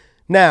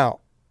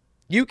 Now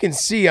you can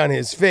see on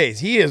his face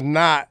he is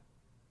not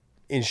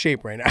in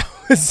shape right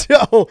now.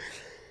 So.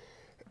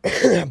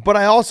 But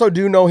I also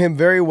do know him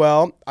very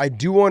well. I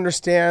do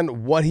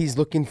understand what he's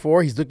looking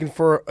for. He's looking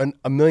for a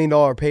 $1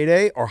 million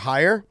payday or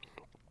higher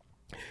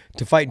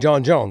to fight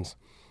Jon Jones.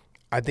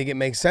 I think it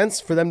makes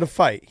sense for them to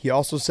fight. He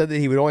also said that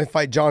he would only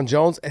fight Jon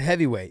Jones at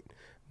heavyweight.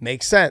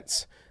 Makes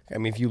sense. I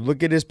mean, if you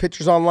look at his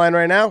pictures online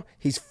right now,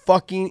 he's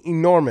fucking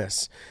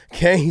enormous.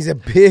 Okay? He's a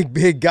big,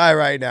 big guy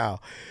right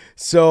now.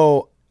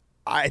 So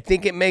I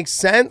think it makes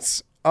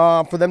sense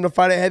for them to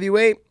fight at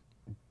heavyweight.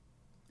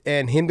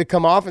 And him to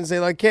come off and say,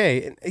 like,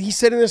 hey, he's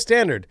setting the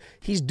standard.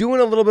 He's doing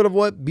a little bit of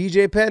what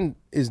BJ Penn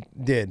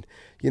did.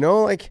 You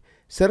know, like,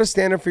 set a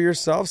standard for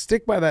yourself.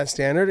 Stick by that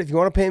standard. If you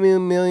want to pay me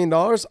 $1 million,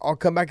 I'll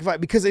come back and fight.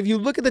 Because if you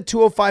look at the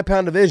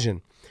 205-pound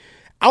division,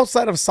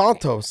 outside of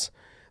Santos,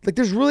 like,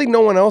 there's really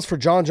no one else for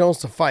Jon Jones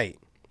to fight.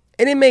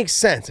 And it makes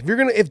sense.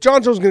 If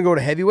Jon Jones is going to go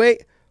to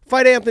heavyweight,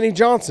 fight Anthony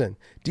Johnson.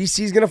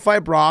 DC's going to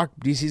fight Brock.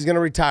 DC's going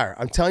to retire.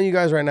 I'm telling you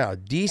guys right now,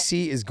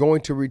 DC is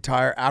going to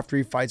retire after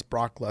he fights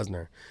Brock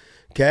Lesnar.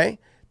 Okay,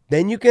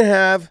 then you can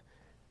have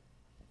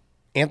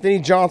Anthony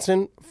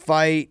Johnson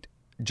fight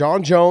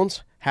Jon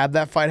Jones, have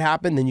that fight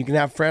happen. Then you can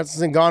have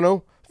Francis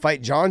Ngannou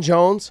fight Jon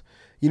Jones,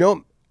 you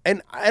know,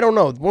 and I don't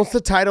know. Once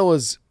the title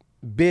has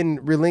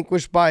been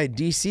relinquished by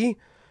DC,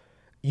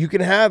 you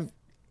can have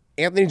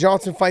Anthony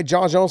Johnson fight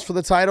Jon Jones for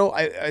the title.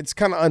 It's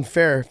kind of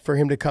unfair for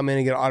him to come in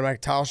and get an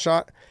automatic title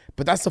shot,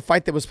 but that's the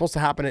fight that was supposed to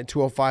happen at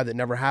 205 that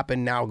never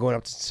happened, now going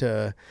up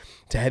to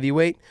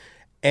heavyweight.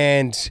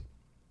 And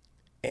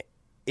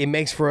it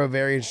makes for a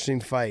very interesting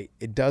fight.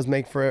 It does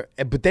make for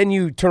but then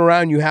you turn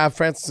around, you have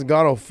Francis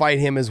Ngannou fight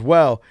him as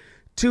well.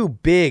 Two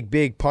big,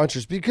 big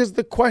punchers. Because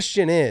the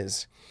question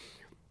is,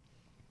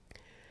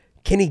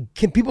 can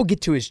people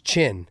get to his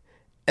chin?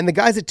 And the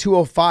guys at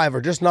 205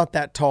 are just not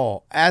that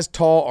tall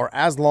or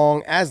as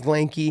long, as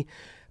lanky.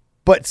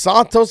 But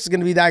Santos is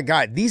going to be that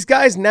guy. These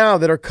guys now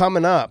that are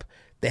coming up,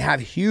 they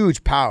have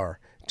huge power.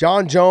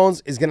 Jon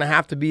Jones is going to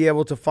have to be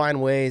able to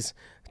find ways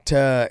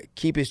to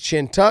keep his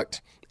chin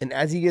tucked. And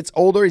as he gets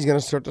older, he's going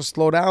to start to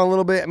slow down a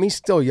little bit. I mean, he's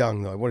still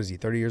young, though. What is he,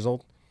 30 years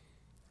old?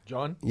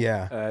 Jon?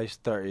 Yeah. He's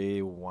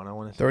 31, I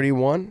want to say.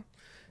 31?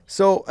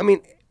 So, I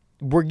mean,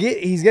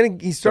 he's starting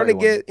 31. to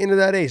get into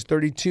that age,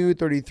 32,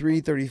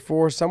 33,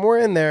 34, somewhere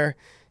in there.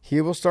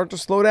 He will start to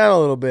slow down a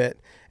little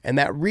bit. And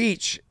that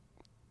reach,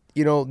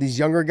 you know, these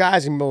younger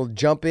guys can be able to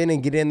jump in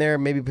and get in there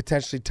and maybe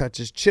potentially touch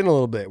his chin a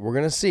little bit. We're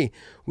going to see.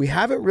 We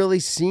haven't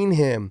really seen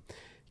him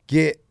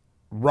get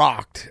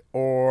rocked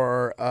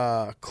or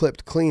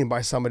clipped clean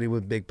by somebody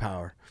with big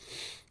power.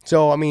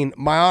 So, I mean,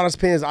 my honest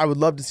opinion is I would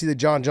love to see the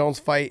Jon Jones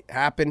fight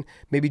happen.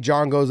 Maybe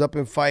Jon goes up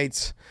and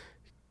fights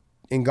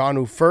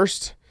Ngannou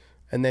first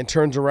and then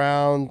turns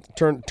around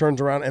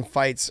and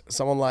fights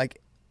someone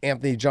like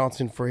Anthony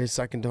Johnson for his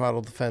second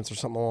title defense or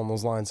something along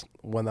those lines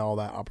when all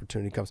that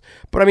opportunity comes.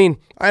 But I mean,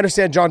 I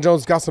understand John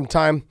Jones got some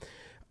time.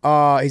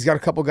 He's got a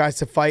couple guys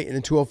to fight in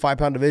the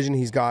 205-pound division.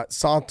 He's got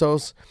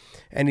Santos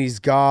and he's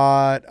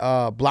got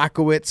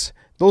Blachowicz.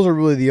 Those are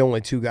really the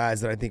only two guys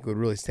that I think would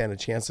really stand a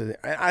chance. What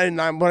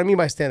I mean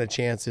by stand a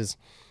chance is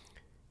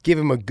give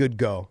him a good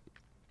go.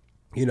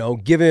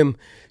 Give him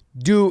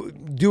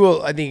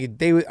I think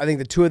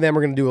the two of them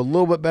are going to do a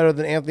little bit better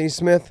than Anthony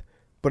Smith,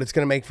 but it's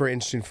going to make for an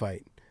interesting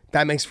fight.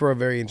 That makes for a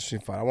very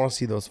interesting fight. I want to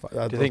see those fights.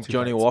 Do you think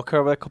Johnny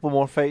Walker with a couple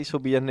more fights will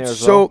be in there as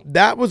So well?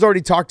 that was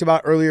already talked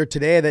about earlier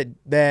today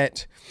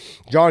that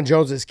John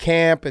Jones's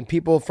camp and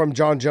people from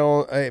John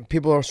Jones,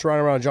 people who are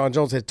surrounding around John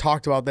Jones had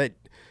talked about that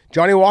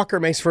Johnny Walker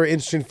makes for an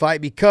interesting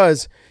fight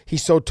because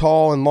he's so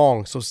tall and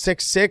long. So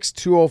 6'6",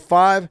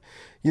 205.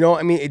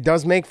 It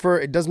does make for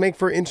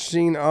an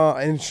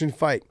interesting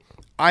fight.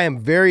 I am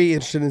very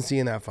interested in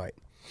seeing that fight.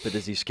 But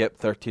does he skip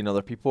 13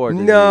 other people? Or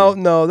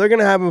No. They're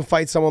gonna have him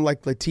fight someone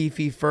like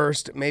Latifi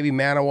first, maybe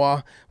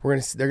Manawa.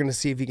 They're gonna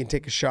see if he can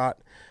take a shot.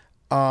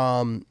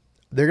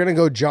 They're gonna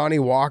go Johnny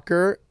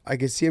Walker. I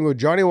can see him go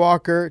Johnny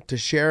Walker,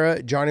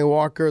 Teixeira, Johnny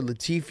Walker,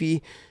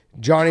 Latifi,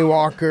 Johnny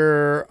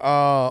Walker,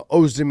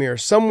 Ozdemir,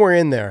 somewhere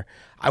in there.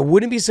 I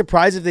wouldn't be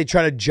surprised if they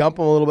try to jump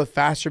him a little bit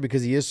faster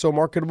because he is so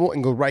marketable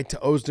and go right to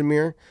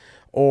Ozdemir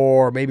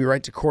or maybe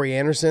right to Corey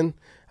Anderson.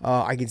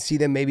 I can see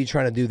them maybe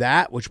trying to do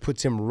that, which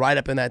puts him right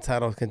up in that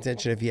title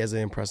contention if he has an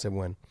impressive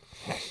win.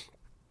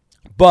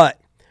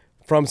 But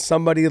from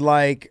somebody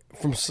like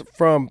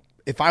from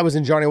if I was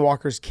in Johnny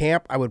Walker's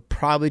camp, I would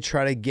probably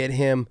try to get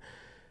him,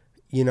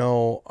 maybe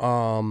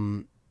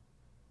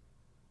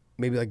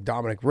like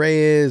Dominic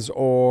Reyes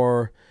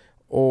or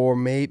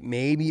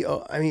maybe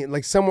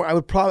like somewhere. I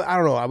would probably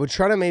I would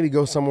try to maybe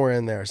go somewhere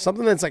in there,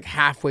 something that's like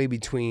halfway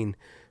between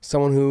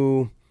someone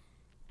who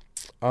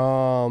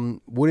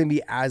wouldn't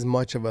be as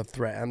much of a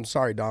threat. I'm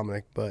sorry,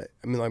 Dominic, but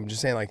I'm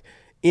just saying, like,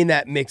 in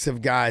that mix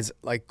of guys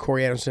like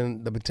Corey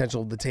Anderson, the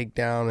potential to take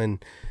down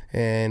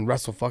and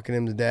wrestle fucking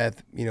him to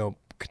death,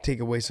 could take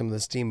away some of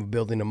the steam of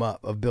building him up,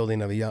 of building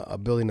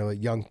a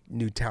young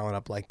new talent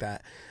up like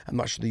that. I'm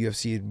not sure the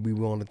UFC would be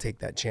willing to take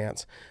that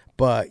chance,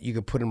 but you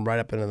could put him right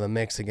up into the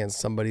mix against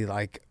somebody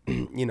like,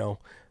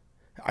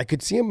 I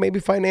could see him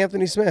maybe fighting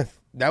Anthony Smith.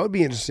 That would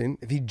be interesting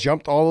if he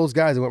jumped all those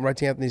guys and went right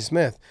to Anthony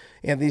Smith.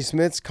 Anthony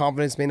Smith's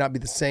confidence may not be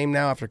the same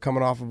now after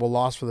coming off of a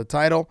loss for the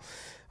title.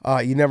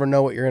 You never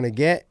know what you're going to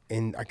get,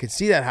 and I could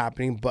see that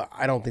happening, but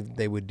I don't think that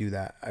they would do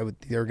that.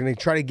 They're going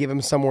to try to give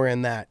him somewhere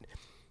in that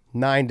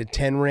 9 to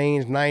 10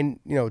 range,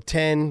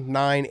 10,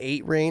 9,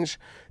 8 range.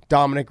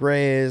 Dominic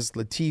Reyes,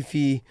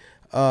 Latifi,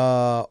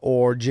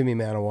 or Jimmy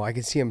Manuwa. I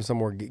could see him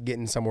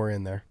getting somewhere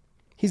in there.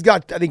 He's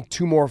got, I think,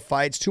 2 more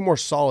fights, 2 more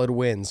solid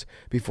wins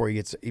before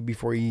he's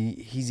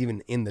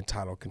even in the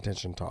title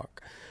contention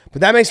talk.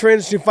 But that makes for an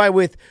interesting fight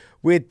with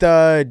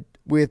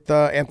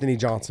Anthony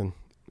Johnson.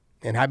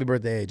 And happy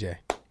birthday, AJ.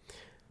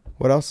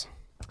 What else?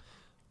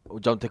 We'll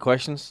jump to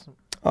questions.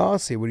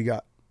 Let's see. What do you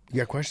got? You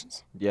got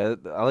questions? Yeah,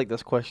 I like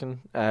this question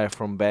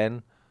from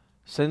Ben.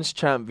 Since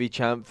champ v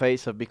champ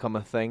fights have become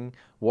a thing,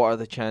 what are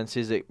the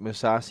chances that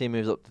Mousasi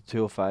moves up to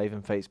 205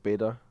 and fights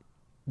Bader?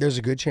 There's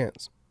a good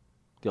chance.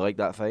 Do you like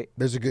that fight?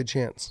 There's a good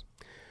chance.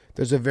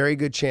 There's a very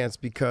good chance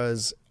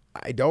because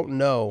I don't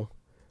know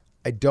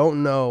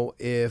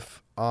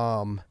if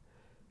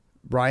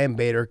Ryan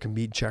Bader can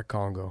beat Cheick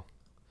Kongo.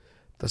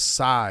 The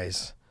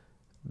size,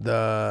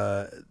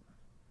 the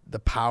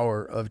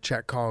power of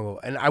Cheick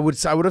Kongo, and I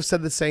would have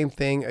said the same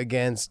thing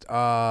against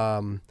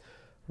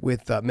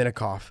with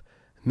Minakov.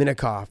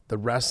 Minakov, the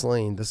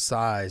wrestling, the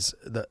size,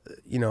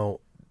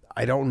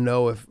 I don't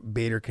know if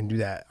Bader can do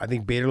that. I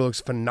think Bader looks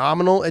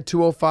phenomenal at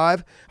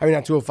 205. I mean,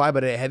 not 205,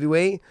 but at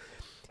heavyweight.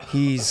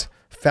 He's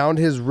found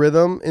his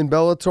rhythm in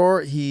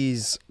Bellator.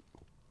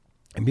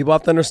 And people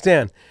have to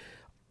understand,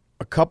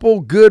 a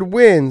couple good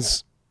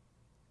wins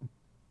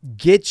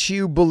get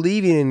you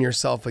believing in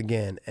yourself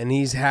again. And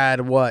he's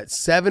had,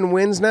 7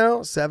 wins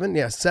now? 7?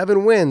 Yeah,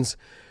 7 wins.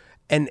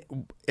 And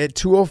at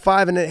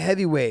 205 and at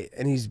heavyweight,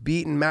 and he's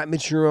beaten Matt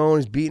Mitrione,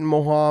 he's beaten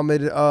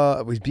Mohammed,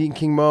 he's beaten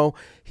King Mo,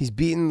 he's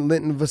beaten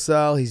Linton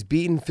Vassell, he's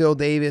beaten Phil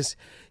Davis,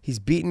 he's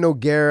beaten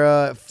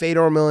Nogueira,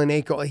 Fedor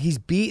Emelianenko. He's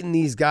beaten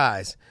these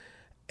guys,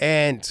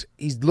 and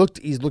he's looked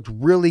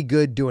really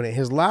good doing it.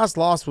 His last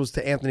loss was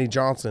to Anthony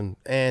Johnson,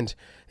 and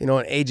and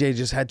AJ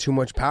just had too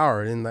much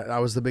power, and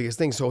that was the biggest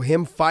thing. So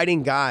him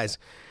fighting guys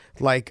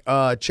like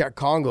Cheick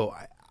Kongo,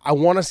 I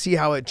want to see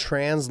how it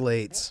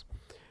translates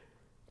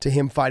to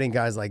him fighting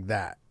guys like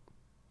that.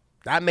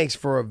 That makes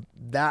for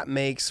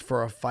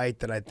a fight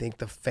that I think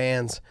the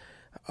fans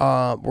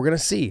we're gonna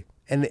see.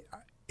 And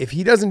if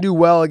he doesn't do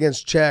well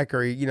against Cheick,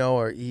 or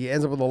he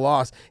ends up with a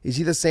loss, is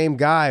he the same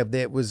guy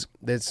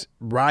that's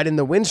riding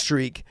the win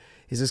streak?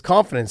 Is his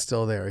confidence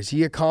still there? Is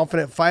he a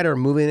confident fighter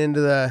moving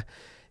into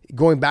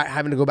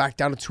having to go back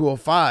down to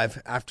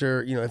 205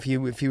 after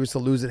if he was to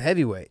lose at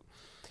heavyweight?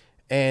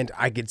 And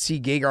I could see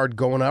Gegard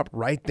going up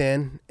right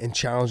then and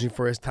challenging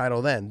for his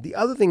title then. The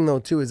other thing, though,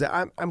 too, is that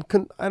I'm a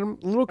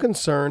little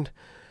concerned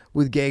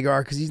with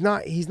Gegard because he's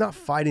not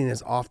fighting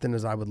as often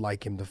as I would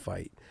like him to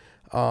fight.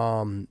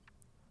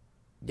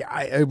 Yeah,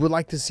 I would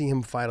like to see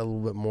him fight a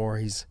little bit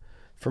more.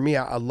 For me,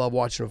 I love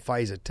watching him fight.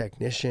 He's a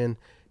technician.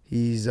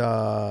 He's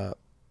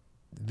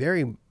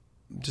very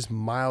just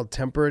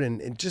mild-tempered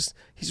and just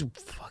he's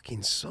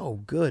fucking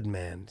so good,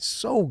 man.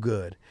 So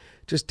good.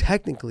 Just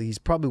technically, he's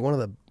probably one of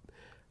the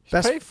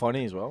best. He's pretty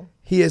funny as well.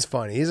 He is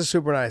funny. He's a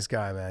super nice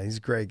guy, man. He's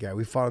a great guy.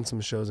 We fought on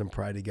some shows in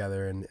Pride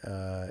together and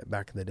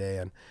back in the day,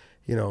 and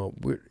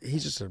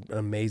he's just an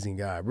amazing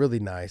guy. Really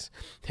nice.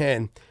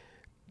 And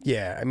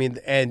yeah, I mean,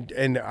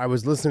 and I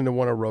was listening to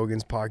one of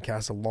Rogan's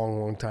podcasts a long,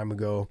 long time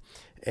ago,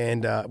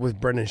 and with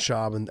Brendan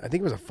Schaub, and I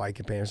think it was a fight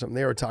campaign or something.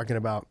 They were talking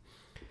about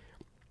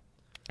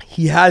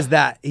he has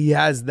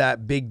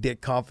that big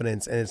dick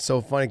confidence, and it's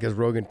so funny because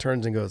Rogan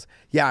turns and goes,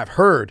 "Yeah, I've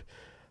heard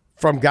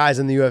from guys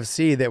in the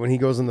UFC that when he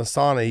goes in the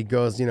sauna, he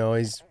goes,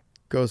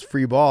 goes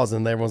free balls,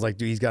 and everyone's like,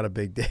 dude, he's got a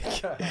big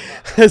dick."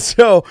 And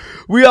so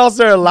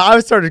I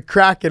started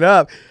cracking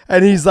up,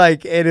 and he's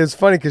like, and it was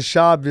funny because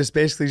Schaub just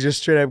basically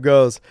just straight up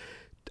goes,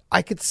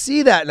 I could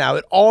see that now.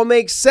 It all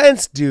makes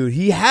sense, dude.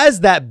 He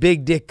has that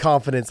big dick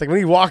confidence. Like when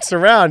he walks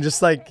around,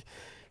 just like,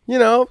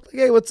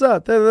 hey, what's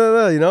up?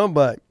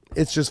 But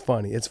it's just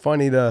funny. It's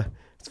funny to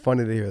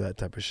hear that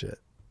type of shit.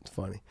 It's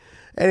funny.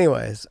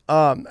 Anyways,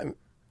 I'm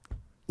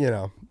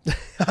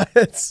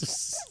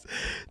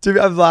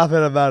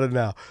laughing about it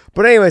now.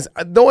 But anyways,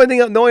 the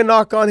only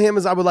knock on him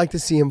is I would like to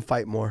see him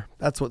fight more.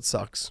 That's what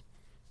sucks.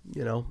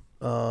 He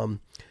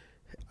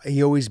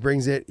always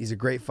brings it. He's a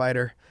great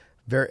fighter.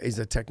 He's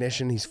a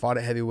technician. He's fought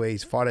at heavyweight.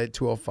 He's fought at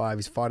 205.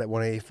 He's fought at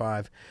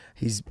 185.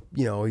 He's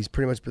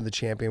pretty much been the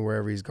champion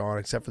wherever he's gone,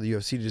 except for the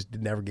UFC just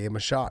never gave him a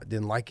shot.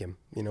 Didn't like him.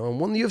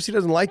 And when the UFC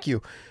doesn't like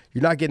you,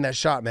 you're not getting that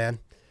shot, man.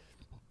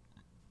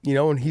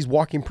 And he's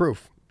walking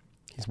proof.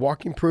 He's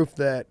walking proof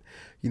that,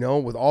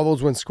 with all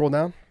those wins, scroll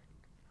down.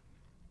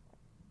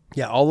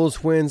 Yeah, all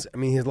those wins. I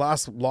mean, his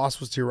last loss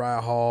was to Uriah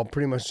Hall,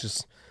 pretty much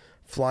just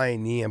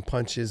flying knee and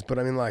punches. But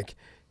I mean,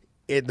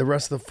 the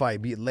rest of the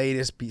fight, beat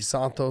Latest, beat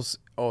Santos.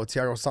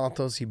 Thiago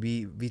Santos. He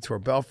beat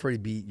Vitor Belfort. He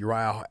beat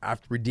Uriah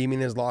after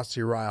redeeming his loss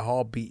to Uriah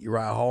Hall. Beat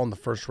Uriah Hall in the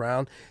first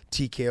round.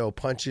 TKO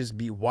punches.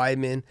 Beat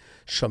Weidman,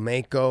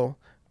 Shlemenko,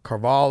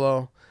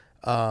 Carvalho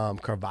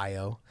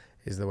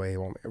is the way he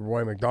wants.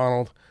 Roy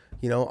McDonald.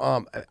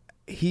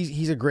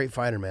 He's a great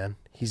fighter, man.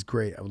 He's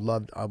great.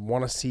 I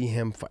want to see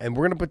him fight. And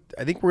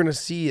I think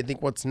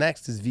what's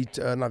next is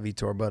not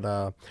Vitor, but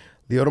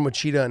Lyoto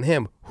Machida and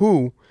him,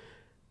 who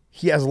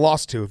he has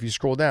lost to. If you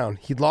scroll down,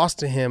 he lost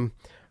to him.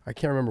 I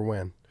can't remember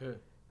when. Who?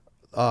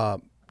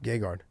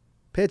 Gegard.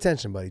 Pay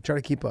attention, buddy. Try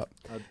to keep up.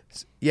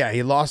 Yeah,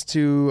 he lost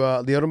to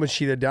Lyoto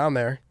Machida down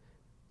there.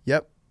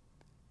 Yep.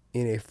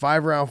 In a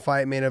 5-round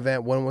fight main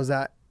event. When was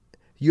that?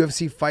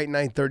 UFC Fight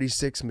Night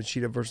 36,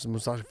 Machida versus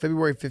Musashi,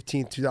 February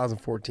 15th,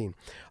 2014.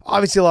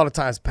 Obviously, a lot of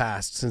time's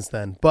passed since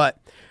then, but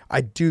I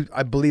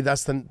believe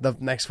that's the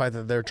next fight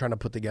that they're trying to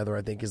put together,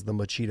 I think, is the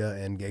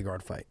Machida and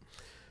Gegard fight.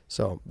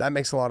 So that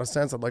makes a lot of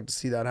sense. I'd like to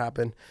see that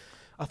happen.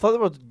 I thought they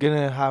were going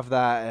to have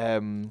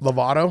that...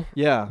 Lovato?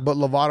 Yeah. But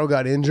Lovato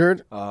got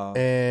injured,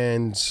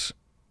 and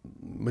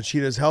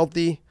Machida's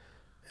healthy,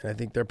 and I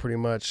think they're pretty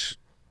much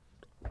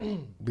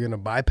going to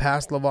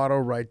bypass Lovato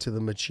right to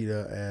the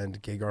Machida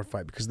and Gegard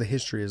fight because the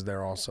history is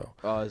there also.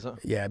 Oh, is it?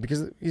 Yeah,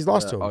 because he's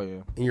lost to him. Oh,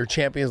 yeah. And your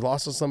champion's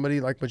lost to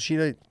somebody like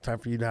Machida, time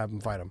for you to have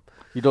him fight him.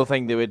 You don't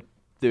think they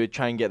would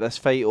try and get this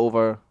fight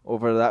over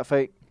that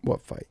fight?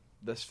 What fight?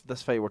 This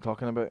fight we're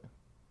talking about?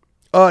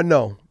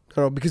 No,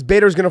 because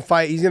Bader's going to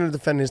fight. He's going to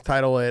defend his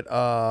title at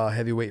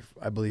heavyweight,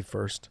 I believe,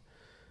 first.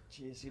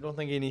 Jeez, you don't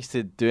think he needs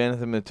to do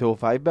anything with the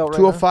 205 belt right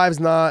 205's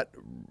not.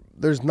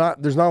 There's not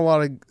a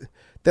lot of.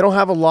 They don't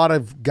have a lot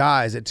of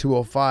guys at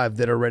 205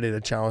 that are ready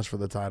to challenge for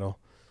the title.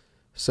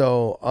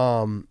 So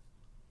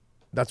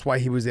that's why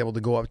he was able to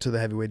go up to the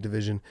heavyweight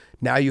division.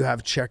 Now you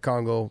have Cheick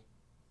Kongo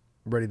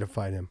ready to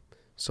fight him.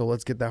 So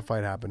let's get that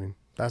fight happening.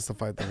 That's the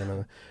fight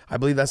I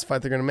believe that's the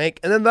fight they're gonna make.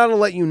 And then that'll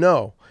let you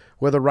know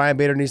whether Ryan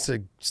Bader needs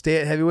to stay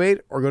at heavyweight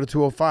or go to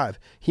 205.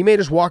 He may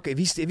just walk if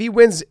he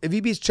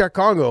beats Cheick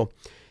Kongo,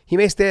 he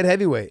may stay at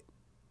heavyweight.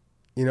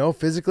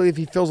 Physically, if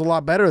he feels a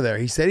lot better there.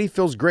 He said he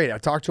feels great. I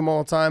talk to him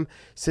all the time.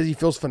 He says he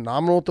feels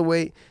phenomenal at the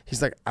weight. He's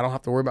like, I don't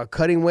have to worry about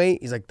cutting weight.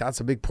 He's like, that's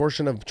a big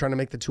portion of trying to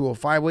make the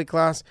 205 weight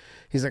class.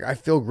 He's like, I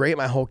feel great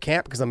my whole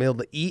camp because I'm able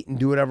to eat and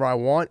do whatever I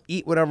want,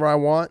 eat whatever I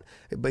want.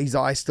 But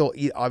I still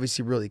eat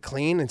obviously really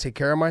clean and take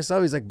care of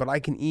myself. He's like, but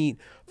I can eat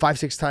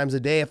 5-6 times a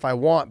day if I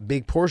want,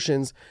 big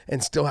portions,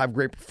 and still have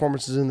great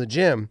performances in the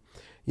gym,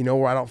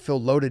 where I don't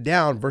feel loaded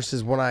down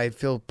versus when I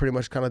feel pretty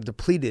much kind of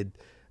depleted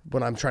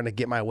when I'm trying to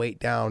get my weight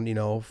down,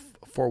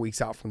 4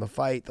 weeks out from the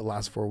fight. The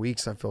last 4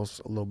 weeks, I feel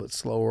a little bit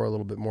slower, a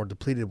little bit more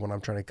depleted when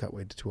I'm trying to cut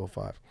weight to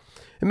 205.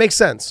 It makes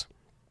sense.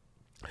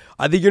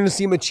 I think you're going to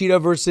see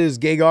Machida versus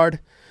Gegard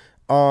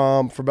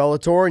for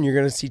Bellator, and you're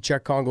going to see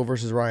Cheick Kongo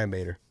versus Ryan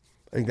Bader.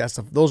 I think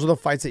those are the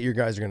fights that you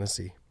guys are going to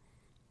see.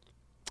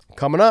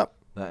 Coming up.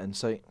 That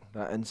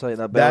Bellator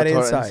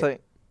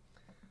insight.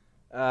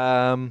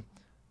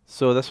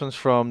 So this one's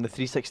from the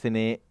 360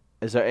 Nate.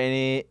 Is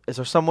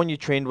there someone you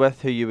trained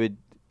with who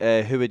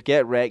would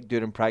get wrecked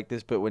during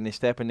practice, but when they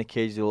step in the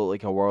cage they look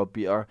like a world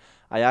beater?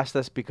 I ask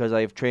this because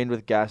I've trained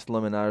with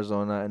Gastelum in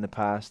Arizona in the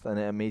past, and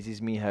it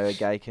amazes me how a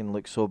guy can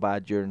look so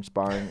bad during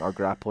sparring or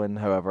grappling.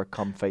 However,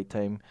 come fight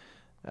time,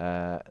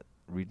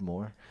 read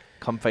more.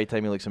 Come fight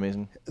time, he looks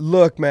amazing.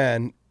 Look,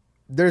 man,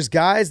 there's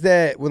guys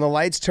that when the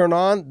lights turn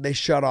on, they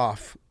shut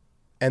off.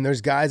 And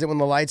there's guys that when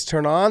the lights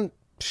turn on,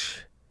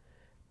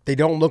 they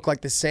don't look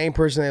like the same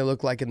person they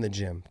look like in the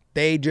gym.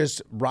 They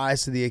just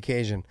rise to the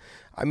occasion.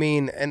 I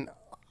mean, and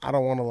I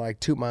don't want to like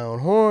toot my own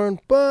horn,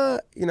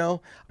 but you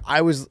know,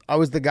 I was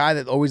the guy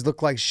that always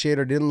looked like shit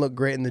or didn't look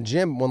great in the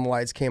gym when the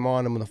lights came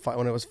on, and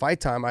when it was fight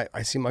time,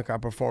 I seemed like I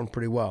performed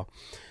pretty well.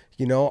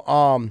 You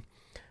know,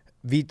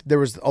 there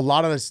was a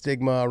lot of the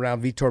stigma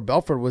around Vitor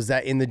Belfort was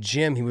that in the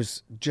gym he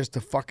was just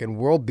a fucking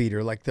world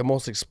beater, like the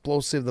most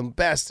explosive, the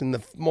best, and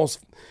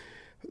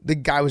the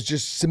guy was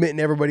just submitting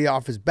everybody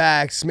off his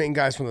back, submitting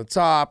guys from the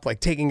top,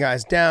 like taking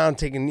guys down,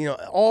 taking, you know,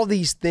 all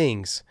these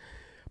things.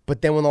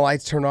 But then when the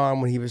lights turned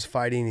on, when he was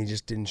fighting, he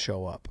just didn't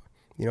show up.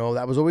 You know,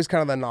 that was always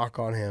kind of the knock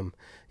on him.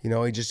 You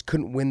know, he just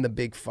couldn't win the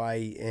big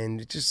fight,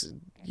 and it just,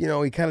 you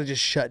know, he kind of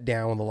just shut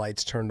down when the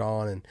lights turned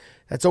on, and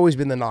that's always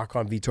been the knock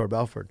on Vitor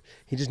Belfort.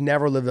 He just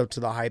never lived up to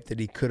the hype that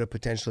he could have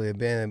potentially have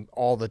been, and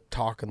all the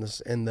talk and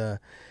the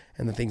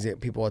things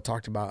that people had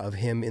talked about of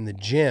him in the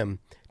gym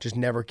just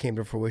never came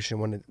to fruition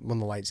when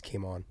the lights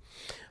came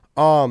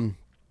on.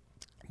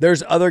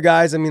 There's other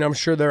guys. I mean, I'm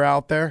sure they're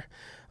out there.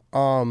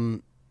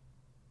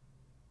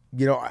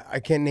 You know, I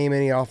can't name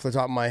any off the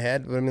top of my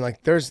head, but I mean, like,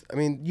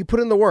 you put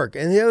in the work.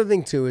 And the other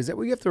thing, too, is that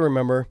we have to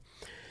remember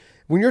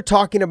when you're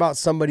talking about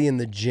somebody in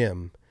the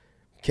gym,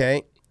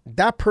 okay,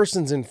 that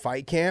person's in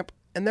fight camp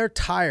and they're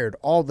tired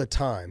all the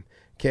time,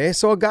 okay?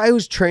 So a guy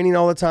who's training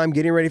all the time,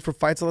 getting ready for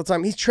fights all the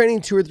time, he's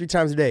training 2 or 3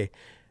 times a day.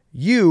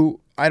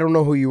 I don't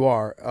know who you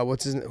are.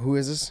 Who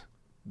is this?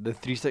 The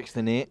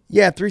 316.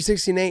 Yeah,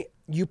 316.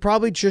 You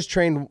probably just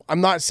train.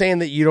 I'm not saying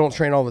that you don't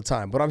train all the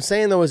time. What I'm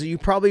saying, though, is that you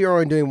probably are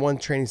only doing 1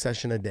 training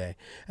session a day.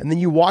 And then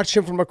you watch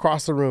him from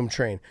across the room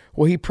train.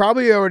 Well, he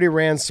probably already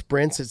ran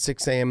sprints at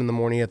 6 a.m. in the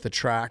morning at the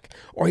track,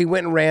 or he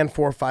went and ran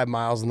 4 or 5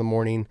 miles in the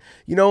morning,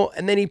 you know,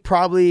 and then he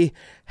probably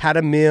had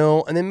a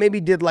meal and then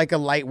maybe did like a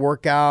light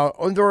workout,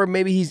 or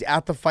maybe he's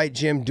at the fight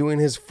gym doing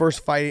his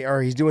first fight,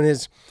 or he's doing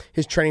his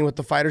training with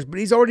the fighters, but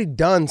he's already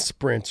done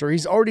sprints, or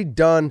he's already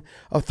done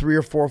a 3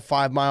 or 4 or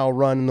 5 mile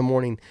run in the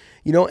morning.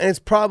 You know, and it's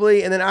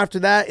probably, and then after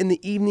that in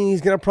the evening, he's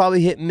going to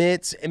probably hit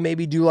mitts and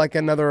maybe do like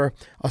a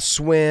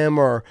swim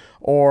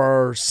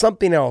or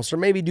something else, or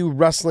maybe do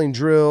wrestling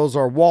drills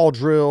or wall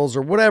drills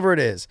or whatever it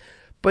is.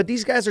 But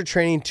these guys are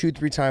training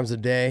 2-3 times a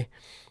day,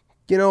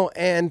 you know,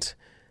 and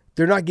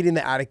they're not getting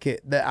the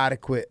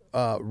adequate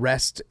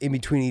rest in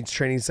between each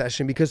training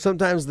session, because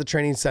sometimes the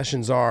training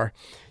sessions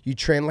you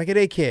train like at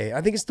AKA.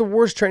 I think it's the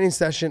worst training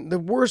session, the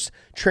worst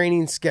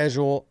training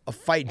schedule a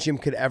fight gym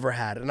could ever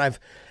had. And I've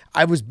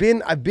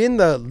been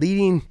the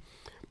leading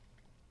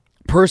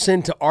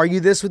person to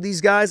argue this with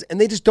these guys, and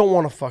they just don't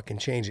want to fucking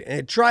change it. And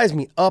it drives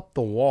me up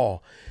the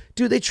wall.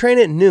 Dude, they train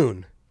at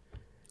noon.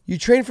 You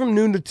train from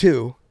noon to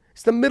 2.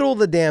 It's the middle of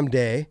the damn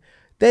day.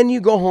 Then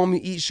you go home, you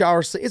eat,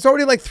 shower, sleep. It's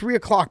already like 3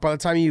 o'clock by the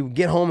time you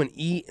get home and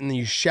eat, and then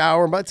you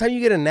shower. By the time you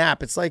get a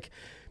nap, it's like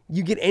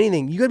you get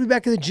anything. You got to be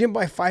back at the gym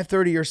by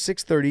 5:30 or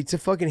 6:30 to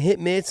fucking hit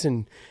mitts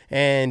and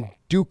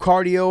do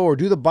cardio or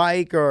do the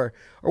bike or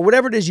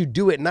whatever it is you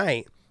do at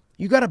night.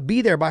 You got to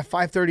be there by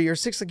 5:30 or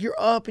 6. Like, you're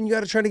up and you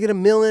got to try to get a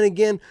meal in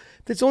again.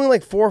 That's only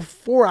like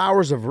four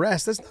hours of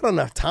rest. That's not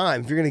enough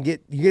time if you're going to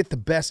get the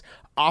best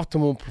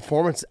optimal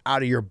performance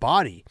out of your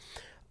body.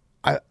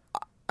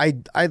 I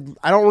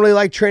don't really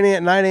like training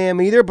at 9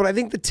 a.m. either, but I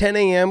think the 10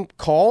 a.m.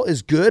 call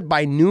is good.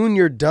 By noon,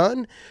 you're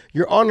done.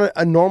 You're on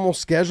a normal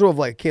schedule of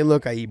like, okay,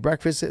 look, I eat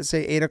breakfast at,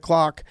 say, 8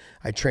 o'clock.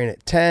 I train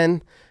at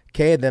 10.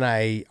 Okay, then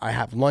I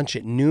have lunch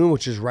at noon,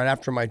 which is right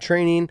after my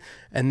training.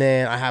 And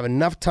then I have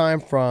enough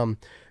time from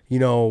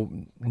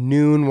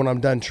noon when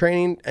I'm done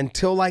training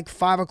until like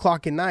 5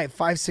 o'clock at night,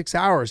 5-6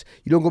 hours.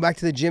 You don't go back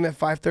to the gym at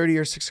 5:30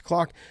 or 6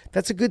 o'clock.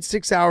 That's a good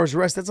 6 hours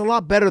rest. That's a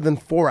lot better than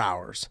 4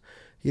 hours.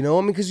 You know,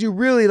 I mean, because you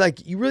really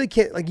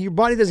can't, like, your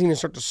body doesn't even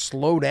start to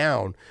slow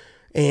down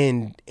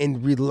and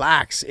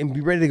relax and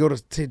be ready to go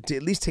to at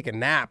least take a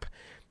nap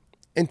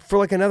and for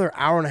like another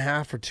hour and a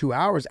half or 2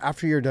 hours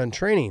after you're done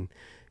training,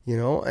 you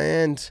know,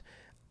 and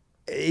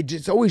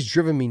it's always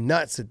driven me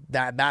nuts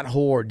that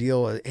whole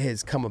ordeal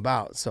has come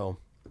about. So,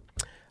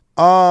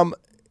 when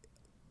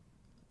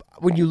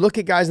you look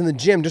at guys in the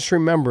gym, just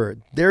remember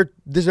they're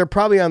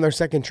probably on their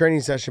second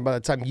training session by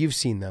the time you've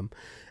seen them.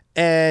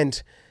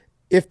 And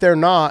if they're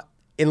not,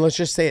 and let's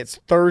just say it's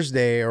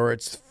Thursday or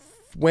it's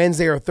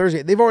Wednesday or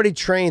Thursday, they've already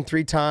trained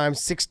 3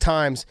 times, 6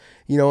 times,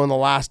 in the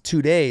last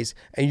 2 days,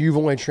 and you've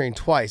only trained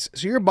twice.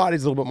 So your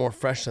body's a little bit more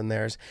fresh than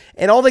theirs.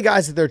 And all the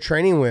guys that they're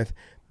training with,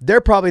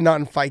 they're probably not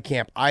in fight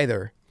camp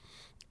either.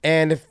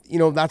 And if,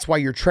 that's why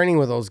you're training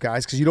with those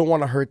guys, because you don't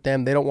want to hurt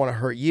them. They don't want to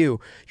hurt you.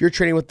 You're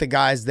training with the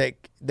guys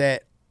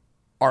that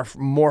are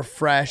more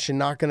fresh and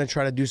not going to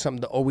try to do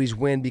something to always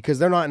win because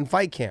they're not in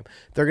fight camp.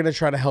 They're going to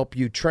try to help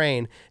you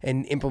train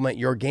and implement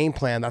your game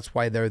plan. That's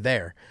why they're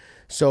there.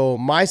 So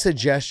my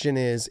suggestion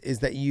is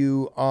that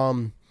you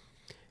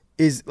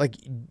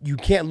you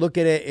can't look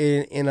at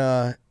it in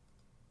a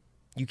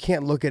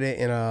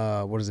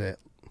what is it?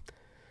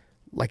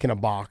 Like in a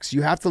box.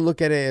 You have to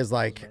look at it as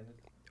like,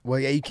 well,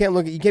 yeah, you can't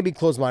be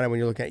closed-minded when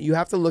you're looking at it. You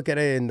have to look at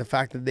it in the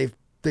fact that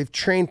they've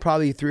trained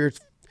probably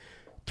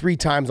three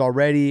times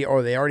already,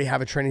 or they already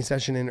have a training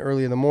session in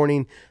early in the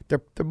morning. Their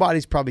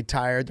body's probably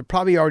tired. They're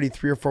probably already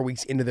 3 or 4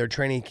 weeks into their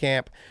training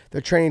camp. They're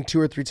training 2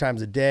 or 3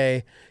 times a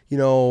day,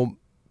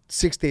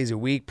 6 days a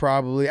week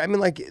probably. I mean,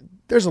 like,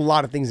 there's a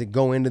lot of things that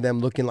go into them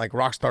looking like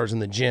rock stars in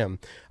the gym.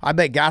 I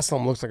bet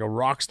Gastelum looks like a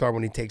rock star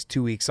when he takes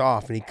 2 weeks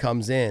off and he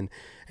comes in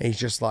and he's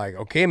just like,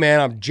 okay, man,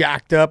 I'm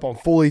jacked up, I'm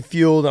fully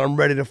fueled, and I'm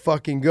ready to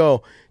fucking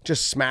go.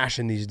 Just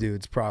smashing these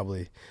dudes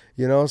probably,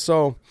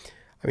 So,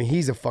 I mean,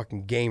 he's a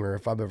fucking gamer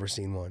if I've ever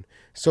seen one.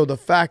 So the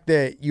fact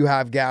that you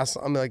have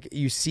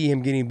you see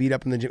him getting beat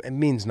up in the gym, it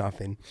means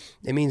nothing.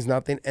 It means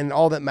nothing. And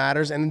all that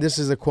matters, and this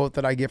is a quote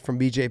that I get from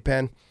BJ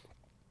Penn,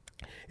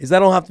 is I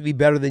don't have to be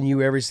better than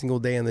you every single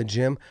day in the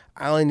gym.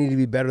 I only need to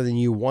be better than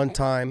you one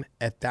time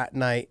at that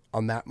night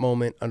on that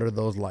moment under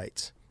those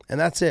lights. And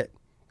that's it.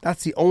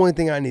 That's the only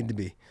thing I need to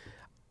be.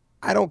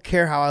 I don't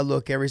care how I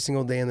look every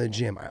single day in the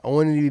gym. I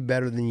only need to be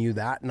better than you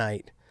that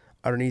night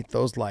underneath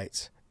those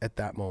lights at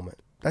that moment.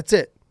 That's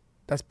it.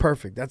 That's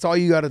perfect. That's all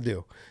you got to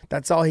do.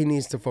 That's all he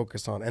needs to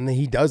focus on. And then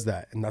he does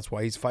that. And that's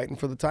why he's fighting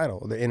for the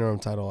title, the interim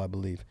title, I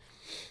believe.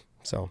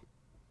 So,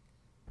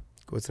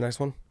 what's the next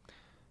one?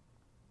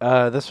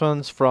 This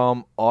one's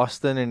from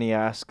Austin, and he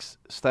asks,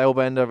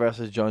 Stylebender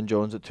versus John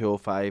Jones at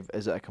 205,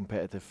 is it a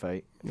competitive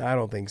fight? I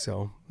don't think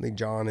so. I think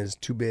John is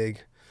too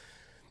big.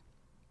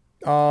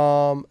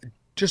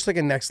 Just like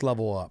a next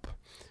level up.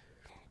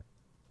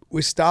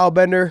 With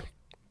Stylebender,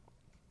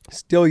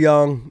 still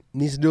young,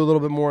 needs to do a little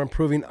bit more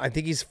improving. I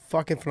think he's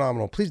fucking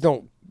phenomenal. Please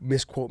don't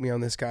misquote me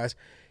on this, guys.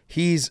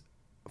 He's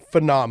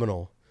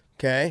phenomenal,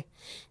 okay?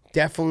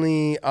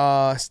 Definitely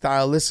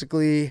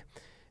stylistically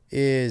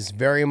is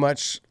very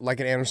much like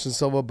an Anderson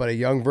Silva, but a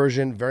young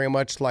version. Very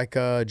much like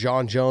a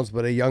John Jones,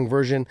 but a young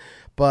version.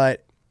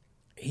 But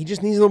he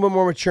just needs a little bit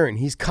more maturing.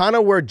 He's kind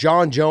of where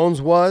John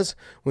Jones was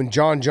when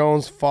John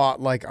Jones fought,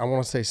 like, I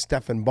want to say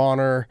Stephan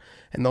Bonner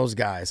and those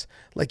guys.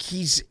 Like,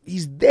 he's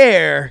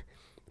there,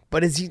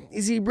 but is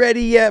he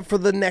ready yet for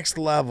the next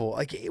level?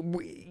 Like,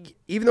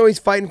 even though he's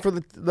fighting for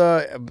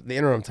the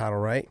interim title,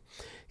 right?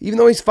 Even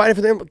though he's fighting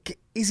for them,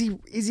 is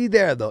he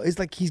there though? It's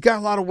like he's got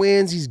a lot of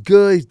wins. He's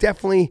good. He's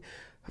definitely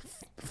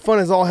fun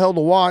as all hell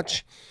to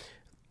watch.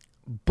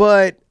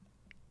 But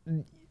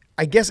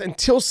I guess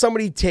until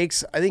somebody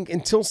takes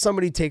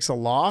a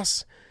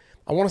loss,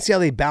 I want to see how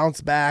they bounce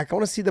back. I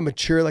want to see them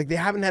mature. Like, they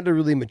haven't had to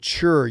really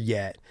mature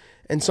yet.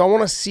 And so I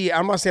want to see,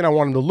 I'm not saying I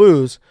want him to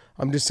lose.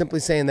 I'm just simply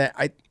saying that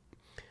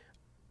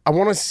I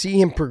want to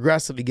see him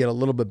progressively get a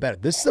little bit better.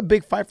 This is a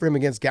big fight for him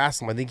against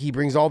Gastelum. I think he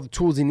brings all the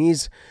tools he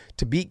needs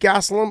to beat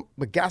Gastelum.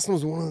 But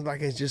Gastelum's one of,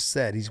 like I just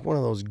said, he's one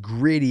of those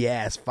gritty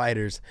ass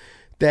fighters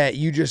that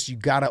you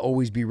got to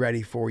always be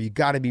ready for. You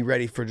got to be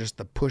ready for just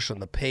the push on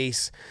the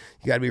pace.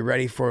 You got to be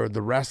ready for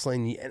the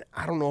wrestling. And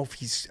I don't know if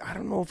he's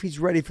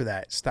ready for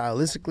that.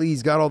 Stylistically,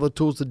 he's got all the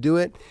tools to do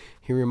it.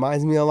 He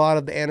reminds me a lot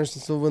of the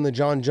Anderson Silva and the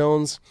John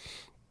Jones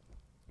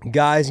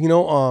guys,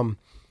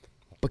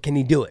 but can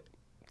he do it?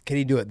 Can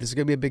he do it? This is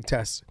going to be a big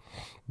test.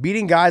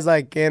 Beating guys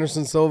like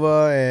Anderson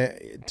Silva,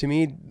 to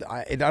me,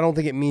 I don't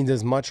think it means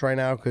as much right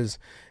now because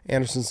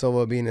Anderson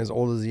Silva being as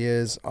old as he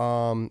is,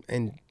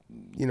 and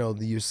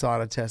the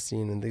USADA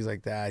testing and things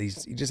like that, he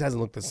just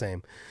hasn't looked the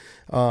same.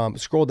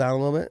 Scroll down a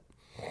little bit.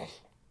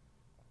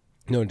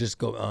 Just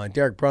go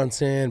Derek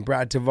Brunson,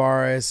 Brad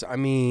Tavares. I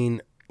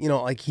mean,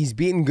 like, he's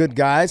beaten good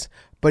guys,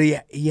 but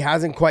he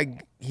hasn't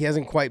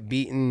quite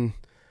beaten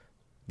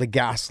the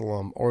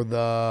Gastelum or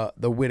the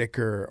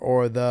Whitaker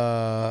or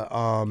the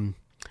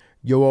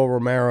Yoel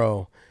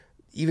Romero,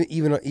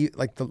 even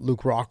like the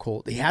Luke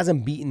Rockhold. He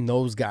hasn't beaten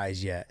those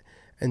guys yet.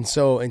 And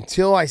so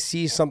until I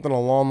see something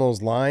along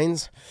those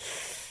lines,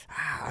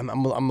 I'm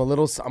a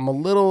little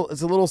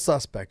it's a little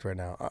suspect right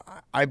now.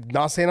 I'm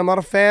not saying I'm not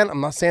a fan.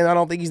 I'm not saying I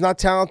don't think he's not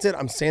talented.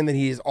 I'm saying that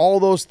he is all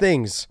those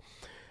things.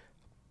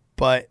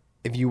 But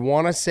if you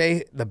want to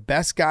say the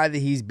best guy that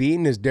he's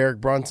beaten is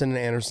Derek Brunson and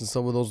Anderson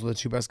Silva, those are the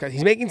two best guys.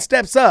 He's making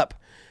steps up,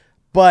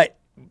 but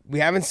we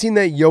haven't seen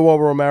the Yoel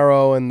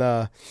Romero and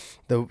the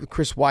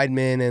Chris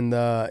Weidman and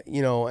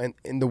the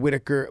and the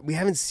Whitaker. We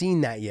haven't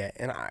seen that yet,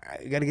 and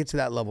I got to get to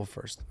that level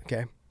first,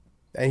 okay?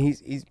 And I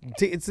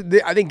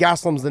think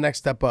Gastelum's the next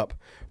step up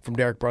from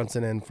Derek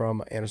Brunson and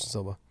from Anderson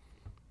Silva.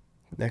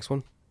 Next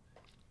one.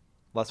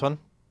 Last one.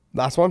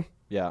 Last one.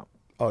 Yeah.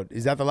 Oh,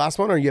 is that the last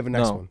one, or you have a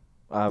next one?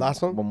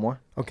 Last one? One more.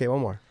 Okay,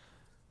 one more.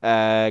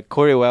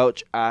 Corey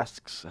Welch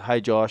asks, hi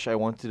Josh, I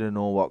wanted to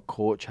know what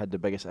coach had the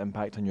biggest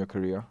impact on your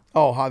career.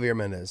 Oh, Javier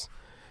Mendez.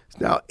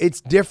 Now,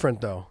 it's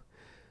different though.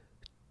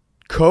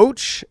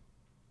 Coach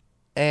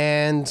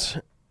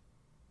and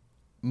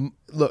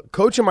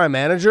my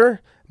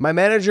manager My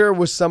manager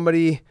was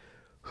somebody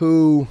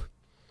who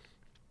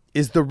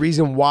is the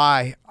reason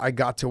why I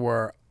got to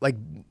where, like,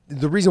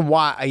 the reason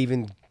why I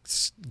even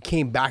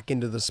came back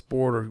into the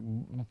sport or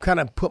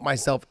kind of put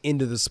myself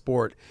into the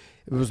sport.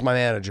 It was my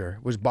manager,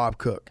 was Bob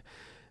Cook.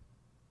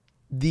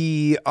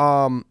 The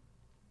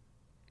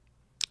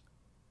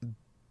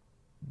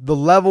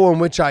level in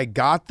which I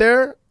got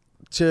there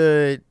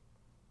to,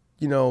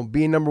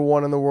 being number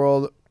one in the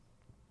world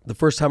the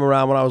first time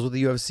around when I was with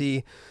the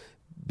UFC,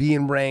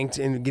 being ranked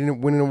and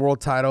winning a world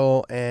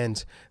title,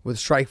 and with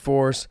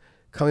Strikeforce,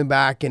 coming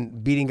back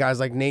and beating guys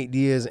like Nate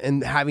Diaz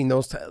and having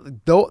those,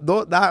 that's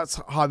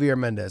Javier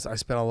Mendez. I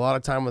spent a lot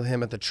of time with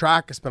him at the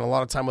track. I spent a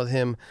lot of time with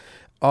him,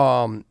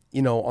 on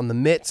the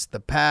mitts, the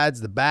pads,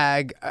 the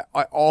bag,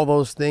 all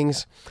those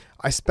things.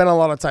 I spent a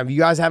lot of time. If you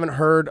guys haven't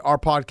heard our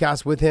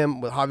podcast with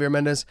him, with Javier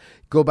Mendez,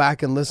 go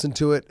back and listen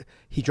to it.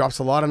 He drops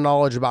a lot of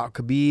knowledge about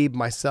Khabib,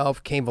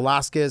 myself, Cain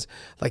Velasquez.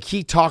 Like,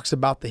 he talks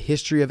about the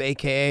history of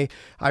AKA.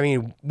 I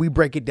mean, we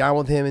break it down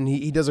with him, and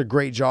he does a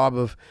great job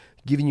of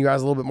giving you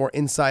guys a little bit more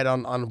insight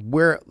on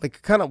where,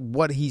 like, kind of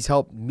what he's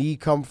helped me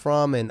come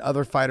from and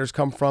other fighters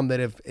come from that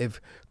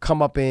have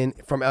come up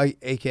from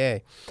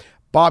AKA.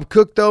 Bob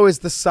Cook, though, is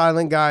the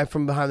silent guy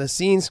from behind the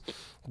scenes.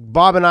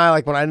 Bob and I,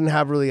 like, when I didn't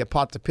have really a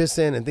pot to piss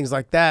in and things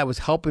like that, was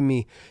helping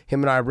me.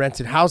 Him and I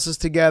rented houses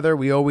together.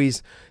 We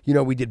always,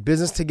 we did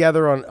business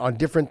together on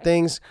different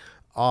things.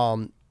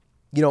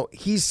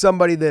 He's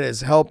somebody that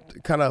has helped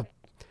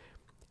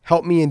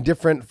me in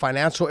different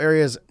financial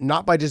areas,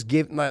 not by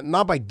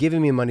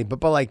giving me money, but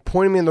by, like,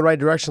 pointing me in the right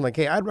direction. Like,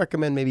 hey, I'd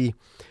recommend maybe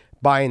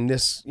buying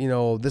this,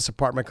 this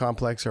apartment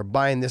complex, or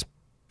buying this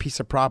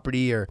piece of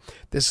property, or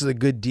this is a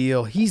good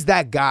deal. He's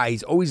that guy.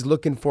 He's always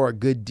looking for a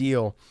good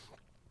deal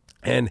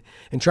and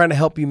trying to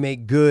help you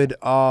make good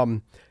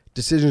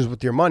decisions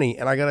with your money.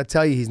 And I got to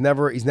tell you, he's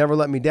never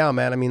let me down,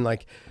 man. I mean,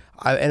 like,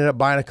 I ended up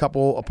buying a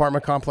couple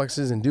apartment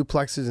complexes and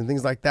duplexes and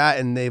things like that,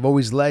 and they've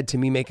always led to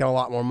me making a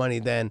lot more money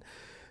than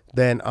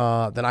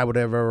I would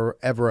ever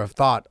have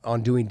thought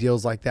on doing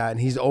deals like that. And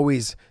he's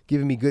always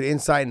given me good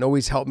insight and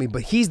always helped me.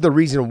 But he's the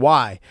reason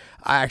why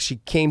I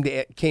actually came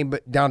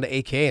down to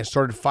AKA and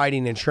started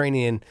fighting and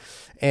training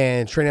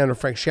under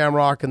Frank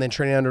Shamrock, and then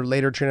training under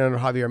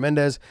Javier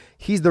Mendez.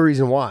 He's the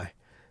reason why.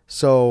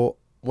 So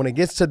when it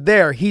gets to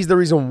there, he's the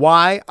reason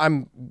why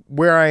I'm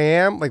where I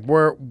am, like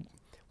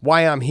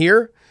why I'm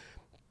here.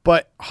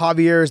 But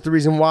Javier is the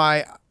reason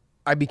why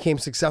I became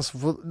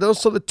successful.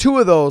 So the two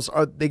of those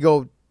they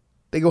go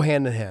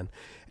hand in hand.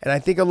 And I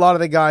think a lot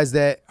of the guys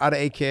that out of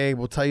AKA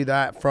will tell you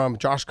that, from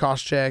Josh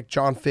Koscheck,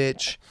 John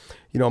Fitch,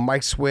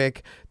 Mike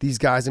Swick, these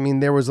guys. I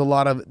mean, there was a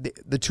lot of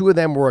the two of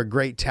them were a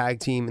great tag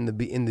team in the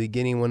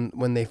beginning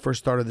when they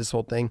first started this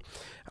whole thing.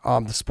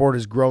 The sport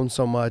has grown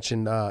so much,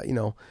 and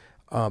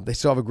they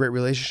still have a great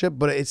relationship,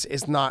 but it's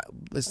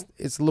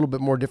a little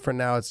bit more different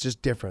now. It's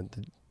just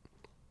different.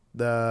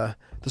 The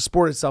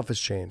sport itself has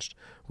changed,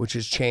 which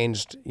has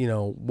changed,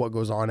 what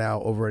goes on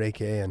now over at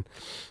AKA, and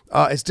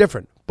it's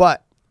different.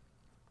 But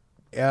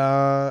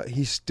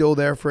he's still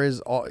there for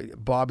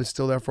Bob is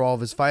still there for all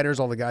of his fighters,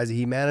 all the guys that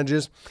he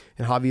manages,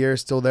 and Javier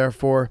is still there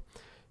for,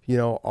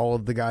 all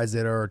of the guys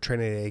that are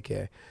training at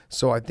AKA.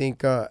 So I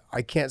think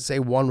I can't say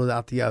one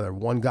without the other.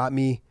 One got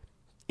me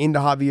into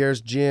Javier's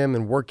gym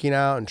and working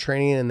out and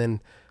training, and then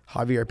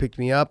Javier picked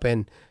me up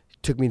and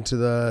took me to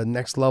the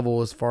next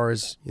level as far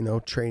as,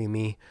 training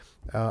me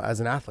as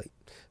an athlete.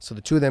 So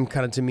the two of them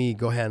kind of, to me,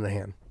 go hand in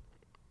hand.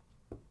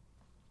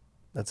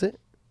 That's it.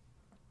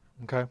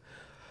 Okay.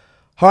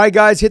 All right,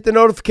 guys, hit the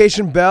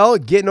notification bell.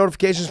 Get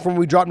notifications from when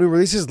we drop new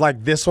releases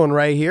like this one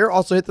right here.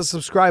 Also, hit the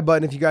subscribe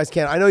button if you guys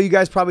can. I know you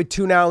guys probably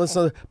tune out and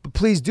listen, but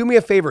please do me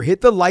a favor. Hit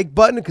the like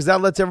button, because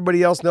that lets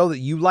everybody else know that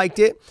you liked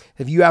it.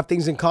 If you have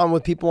things in common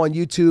with people on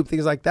YouTube,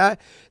 things like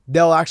that,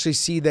 they'll actually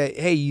see that,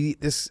 hey,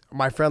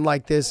 my friend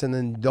liked this, and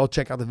then they'll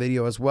check out the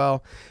video as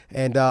well.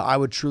 And I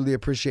would truly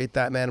appreciate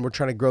that, man. We're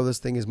trying to grow this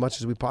thing as much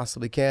as we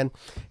possibly can,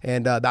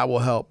 and that will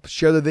help.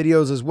 Share the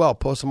videos as well.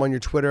 Post them on your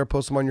Twitter,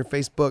 post them on your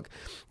Facebook,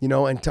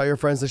 and tell your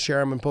friends to share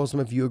them and post them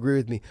if you agree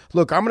with me.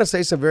 Look, I'm going to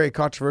say some very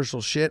controversial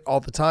shit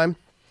all the time,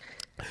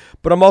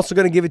 but I'm also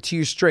going to give it to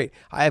you straight.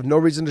 I have no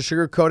reason to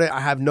sugarcoat it. I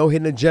have no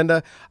hidden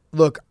agenda.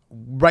 Look,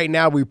 right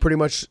now we pretty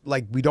much,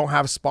 we don't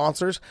have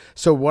sponsors.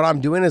 So what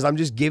I'm doing is I'm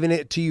just giving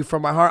it to you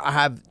from my heart. I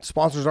have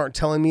sponsors aren't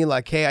telling me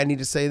like, hey, I need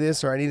to say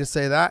this or I need to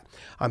say that.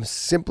 I'm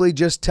simply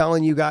just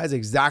telling you guys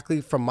exactly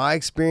from my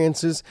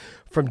experiences,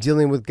 from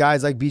dealing with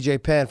guys like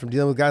BJ Penn, from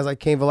dealing with guys like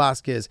Cain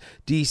Velasquez,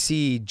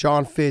 DC,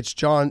 John Fitch,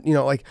 John,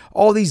 like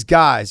all these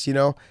guys,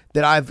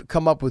 that I've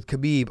come up with,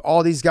 Khabib,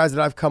 all these guys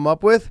that I've come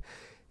up with.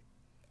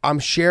 I'm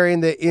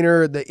sharing the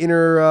inner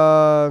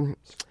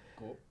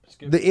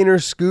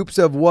scoops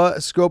of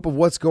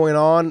what's going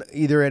on,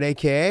 either at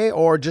AKA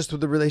or just with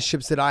the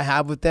relationships that I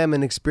have with them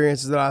and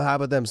experiences that I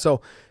have with them.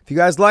 So if you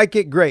guys like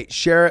it, great.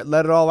 Share it,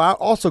 let it all out.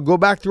 Also, go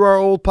back through our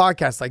old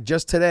podcasts. Like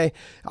just today,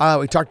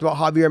 we talked about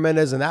Javier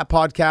Mendez in that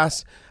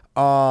podcast.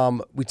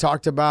 We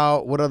talked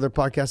about, what other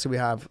podcasts do we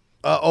have?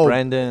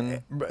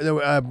 Brendan.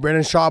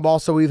 Brendan Schaub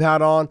also we've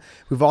had on.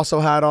 We've also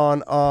had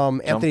on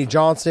Anthony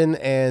Johnson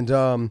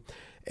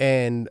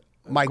and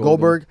Mike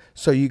Goldberg.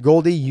 So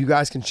Goldie, you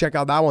guys can check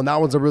out that one. That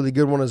one's a really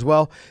good one as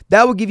well.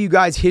 That will give you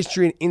guys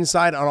history and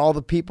insight on all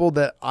the people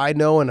that I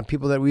know and the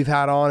people that we've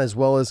had on, as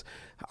well as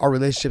our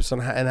relationships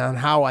and on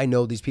how I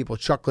know these people.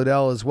 Chuck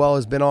Liddell as well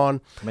has been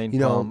on.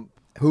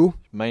 Who?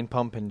 Mind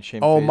Pump and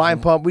Shane.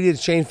 Mind Pump. We did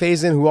Shane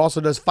Faison, who also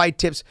does fight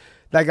tips.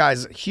 That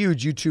guy's a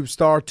huge YouTube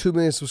star, 2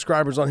 million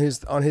subscribers on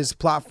his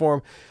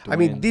platform. Dwayne. I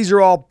mean, these are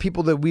all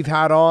people that we've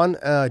had on.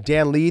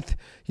 Dan Leith,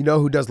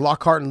 who does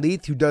Lockhart and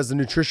Leith, who does the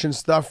nutrition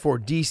stuff for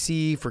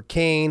DC, for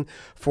Kane,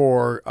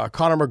 for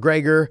Conor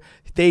McGregor.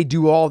 They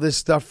do all this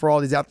stuff for all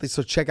these athletes,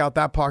 so check out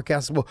that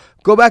podcast. Well,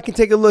 go back and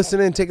take a listen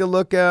and take a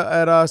look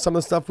at some of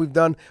the stuff we've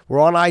done. We're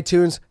on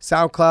iTunes,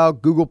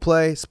 SoundCloud, Google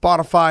Play,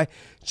 Spotify.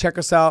 Check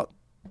us out.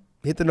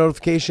 Hit the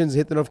notifications,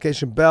 hit the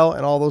notification bell,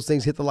 and all those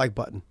things. Hit the like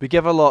button. We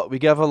give a lot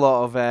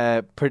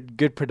of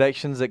good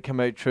predictions that come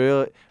out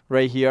true.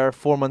 Right here,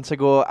 4 months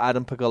ago,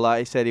 Adam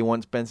Piccolotti said he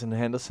wants Benson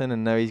Henderson,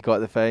 and now he's got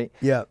the fight.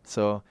 Yeah.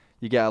 So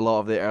you get a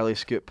lot of the early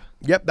scoop.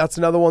 Yep, that's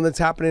another one that's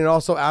happening.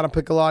 Also, Adam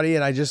Piccolotti,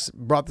 and I just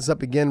brought this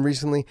up again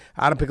recently.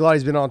 Adam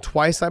Piccolotti's been on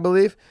twice, I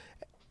believe.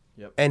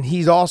 Yep. And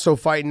he's also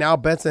fighting now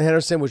Benson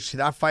Henderson, which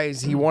that fight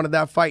is, he wanted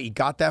that fight. He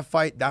got that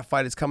fight. That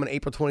fight is coming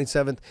April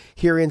 27th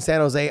here in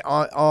San Jose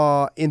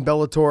in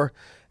Bellator.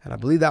 And I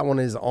believe that one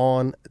is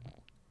on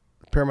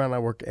Paramount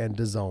Network and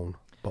DAZN,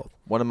 both.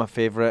 One of my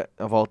favorite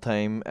of all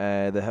time,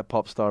 the hip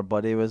hop star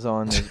Buddy was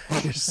on.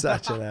 You're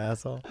such an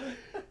asshole.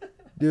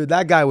 Dude,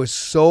 that guy was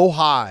so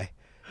high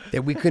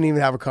that we couldn't even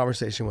have a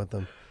conversation with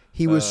him.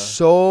 He was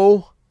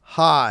so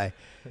high.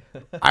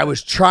 I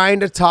was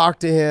trying to talk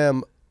to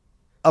him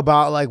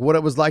about like what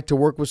it was like to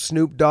work with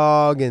Snoop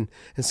Dogg and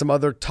some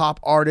other top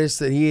artists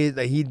that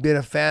he'd been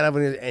a fan of,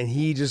 and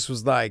he just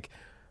was like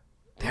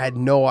had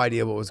no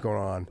idea what was going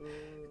on.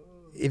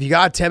 If you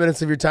got 10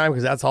 minutes of your time,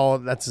 because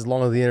that's as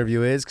long as the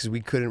interview is, because we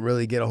couldn't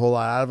really get a whole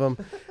lot out of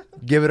him,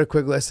 give it a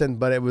quick listen.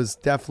 But it was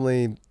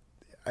definitely,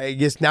 I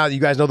guess now that you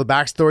guys know the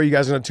backstory, you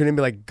guys are gonna tune in and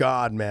be like,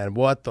 God, man,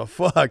 what the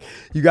fuck?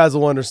 You guys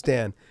will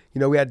understand.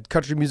 We had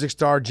country music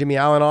star Jimmy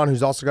Allen on,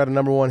 who's also got a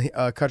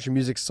 #1 country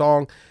music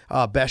song,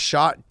 Best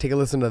Shot. Take a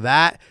listen to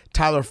that.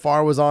 Tyler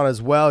Farr was on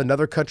as well,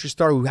 another country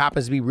star who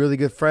happens to be really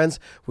good friends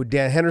with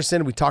Dan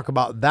Henderson. We talk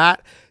about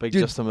that. Big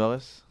Justin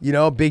Willis.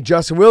 Big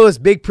Justin Willis,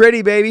 Big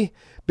Pretty, baby.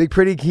 Big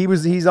Pretty,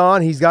 he's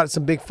on. He's got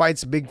some big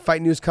fights, big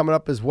fight news coming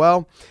up as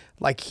well.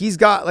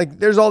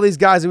 There's all these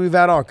guys that we've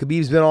had on.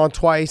 Khabib's been on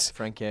twice.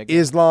 Frankie Edgar.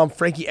 Islam.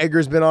 Frankie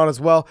Edgar's been on as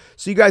well.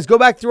 So you guys go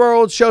back through our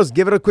old shows.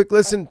 Give it a quick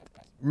listen.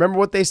 Remember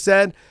what they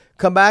said.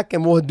 Come back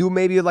and we'll do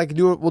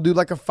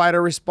a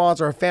fighter response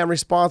or a fan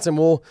response, and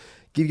we'll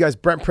give you guys.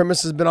 Brent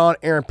Primus has been on,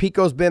 Aaron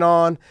Pico's been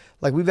on.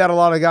 Like, we've had a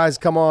lot of guys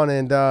come on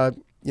and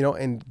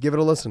and give it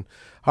a listen.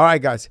 All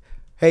right, guys.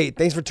 Hey,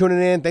 thanks for tuning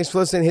in. Thanks for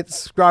listening. Hit the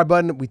subscribe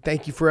button. We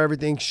thank you for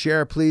everything.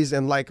 Share, please,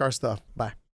 and like our stuff. Bye.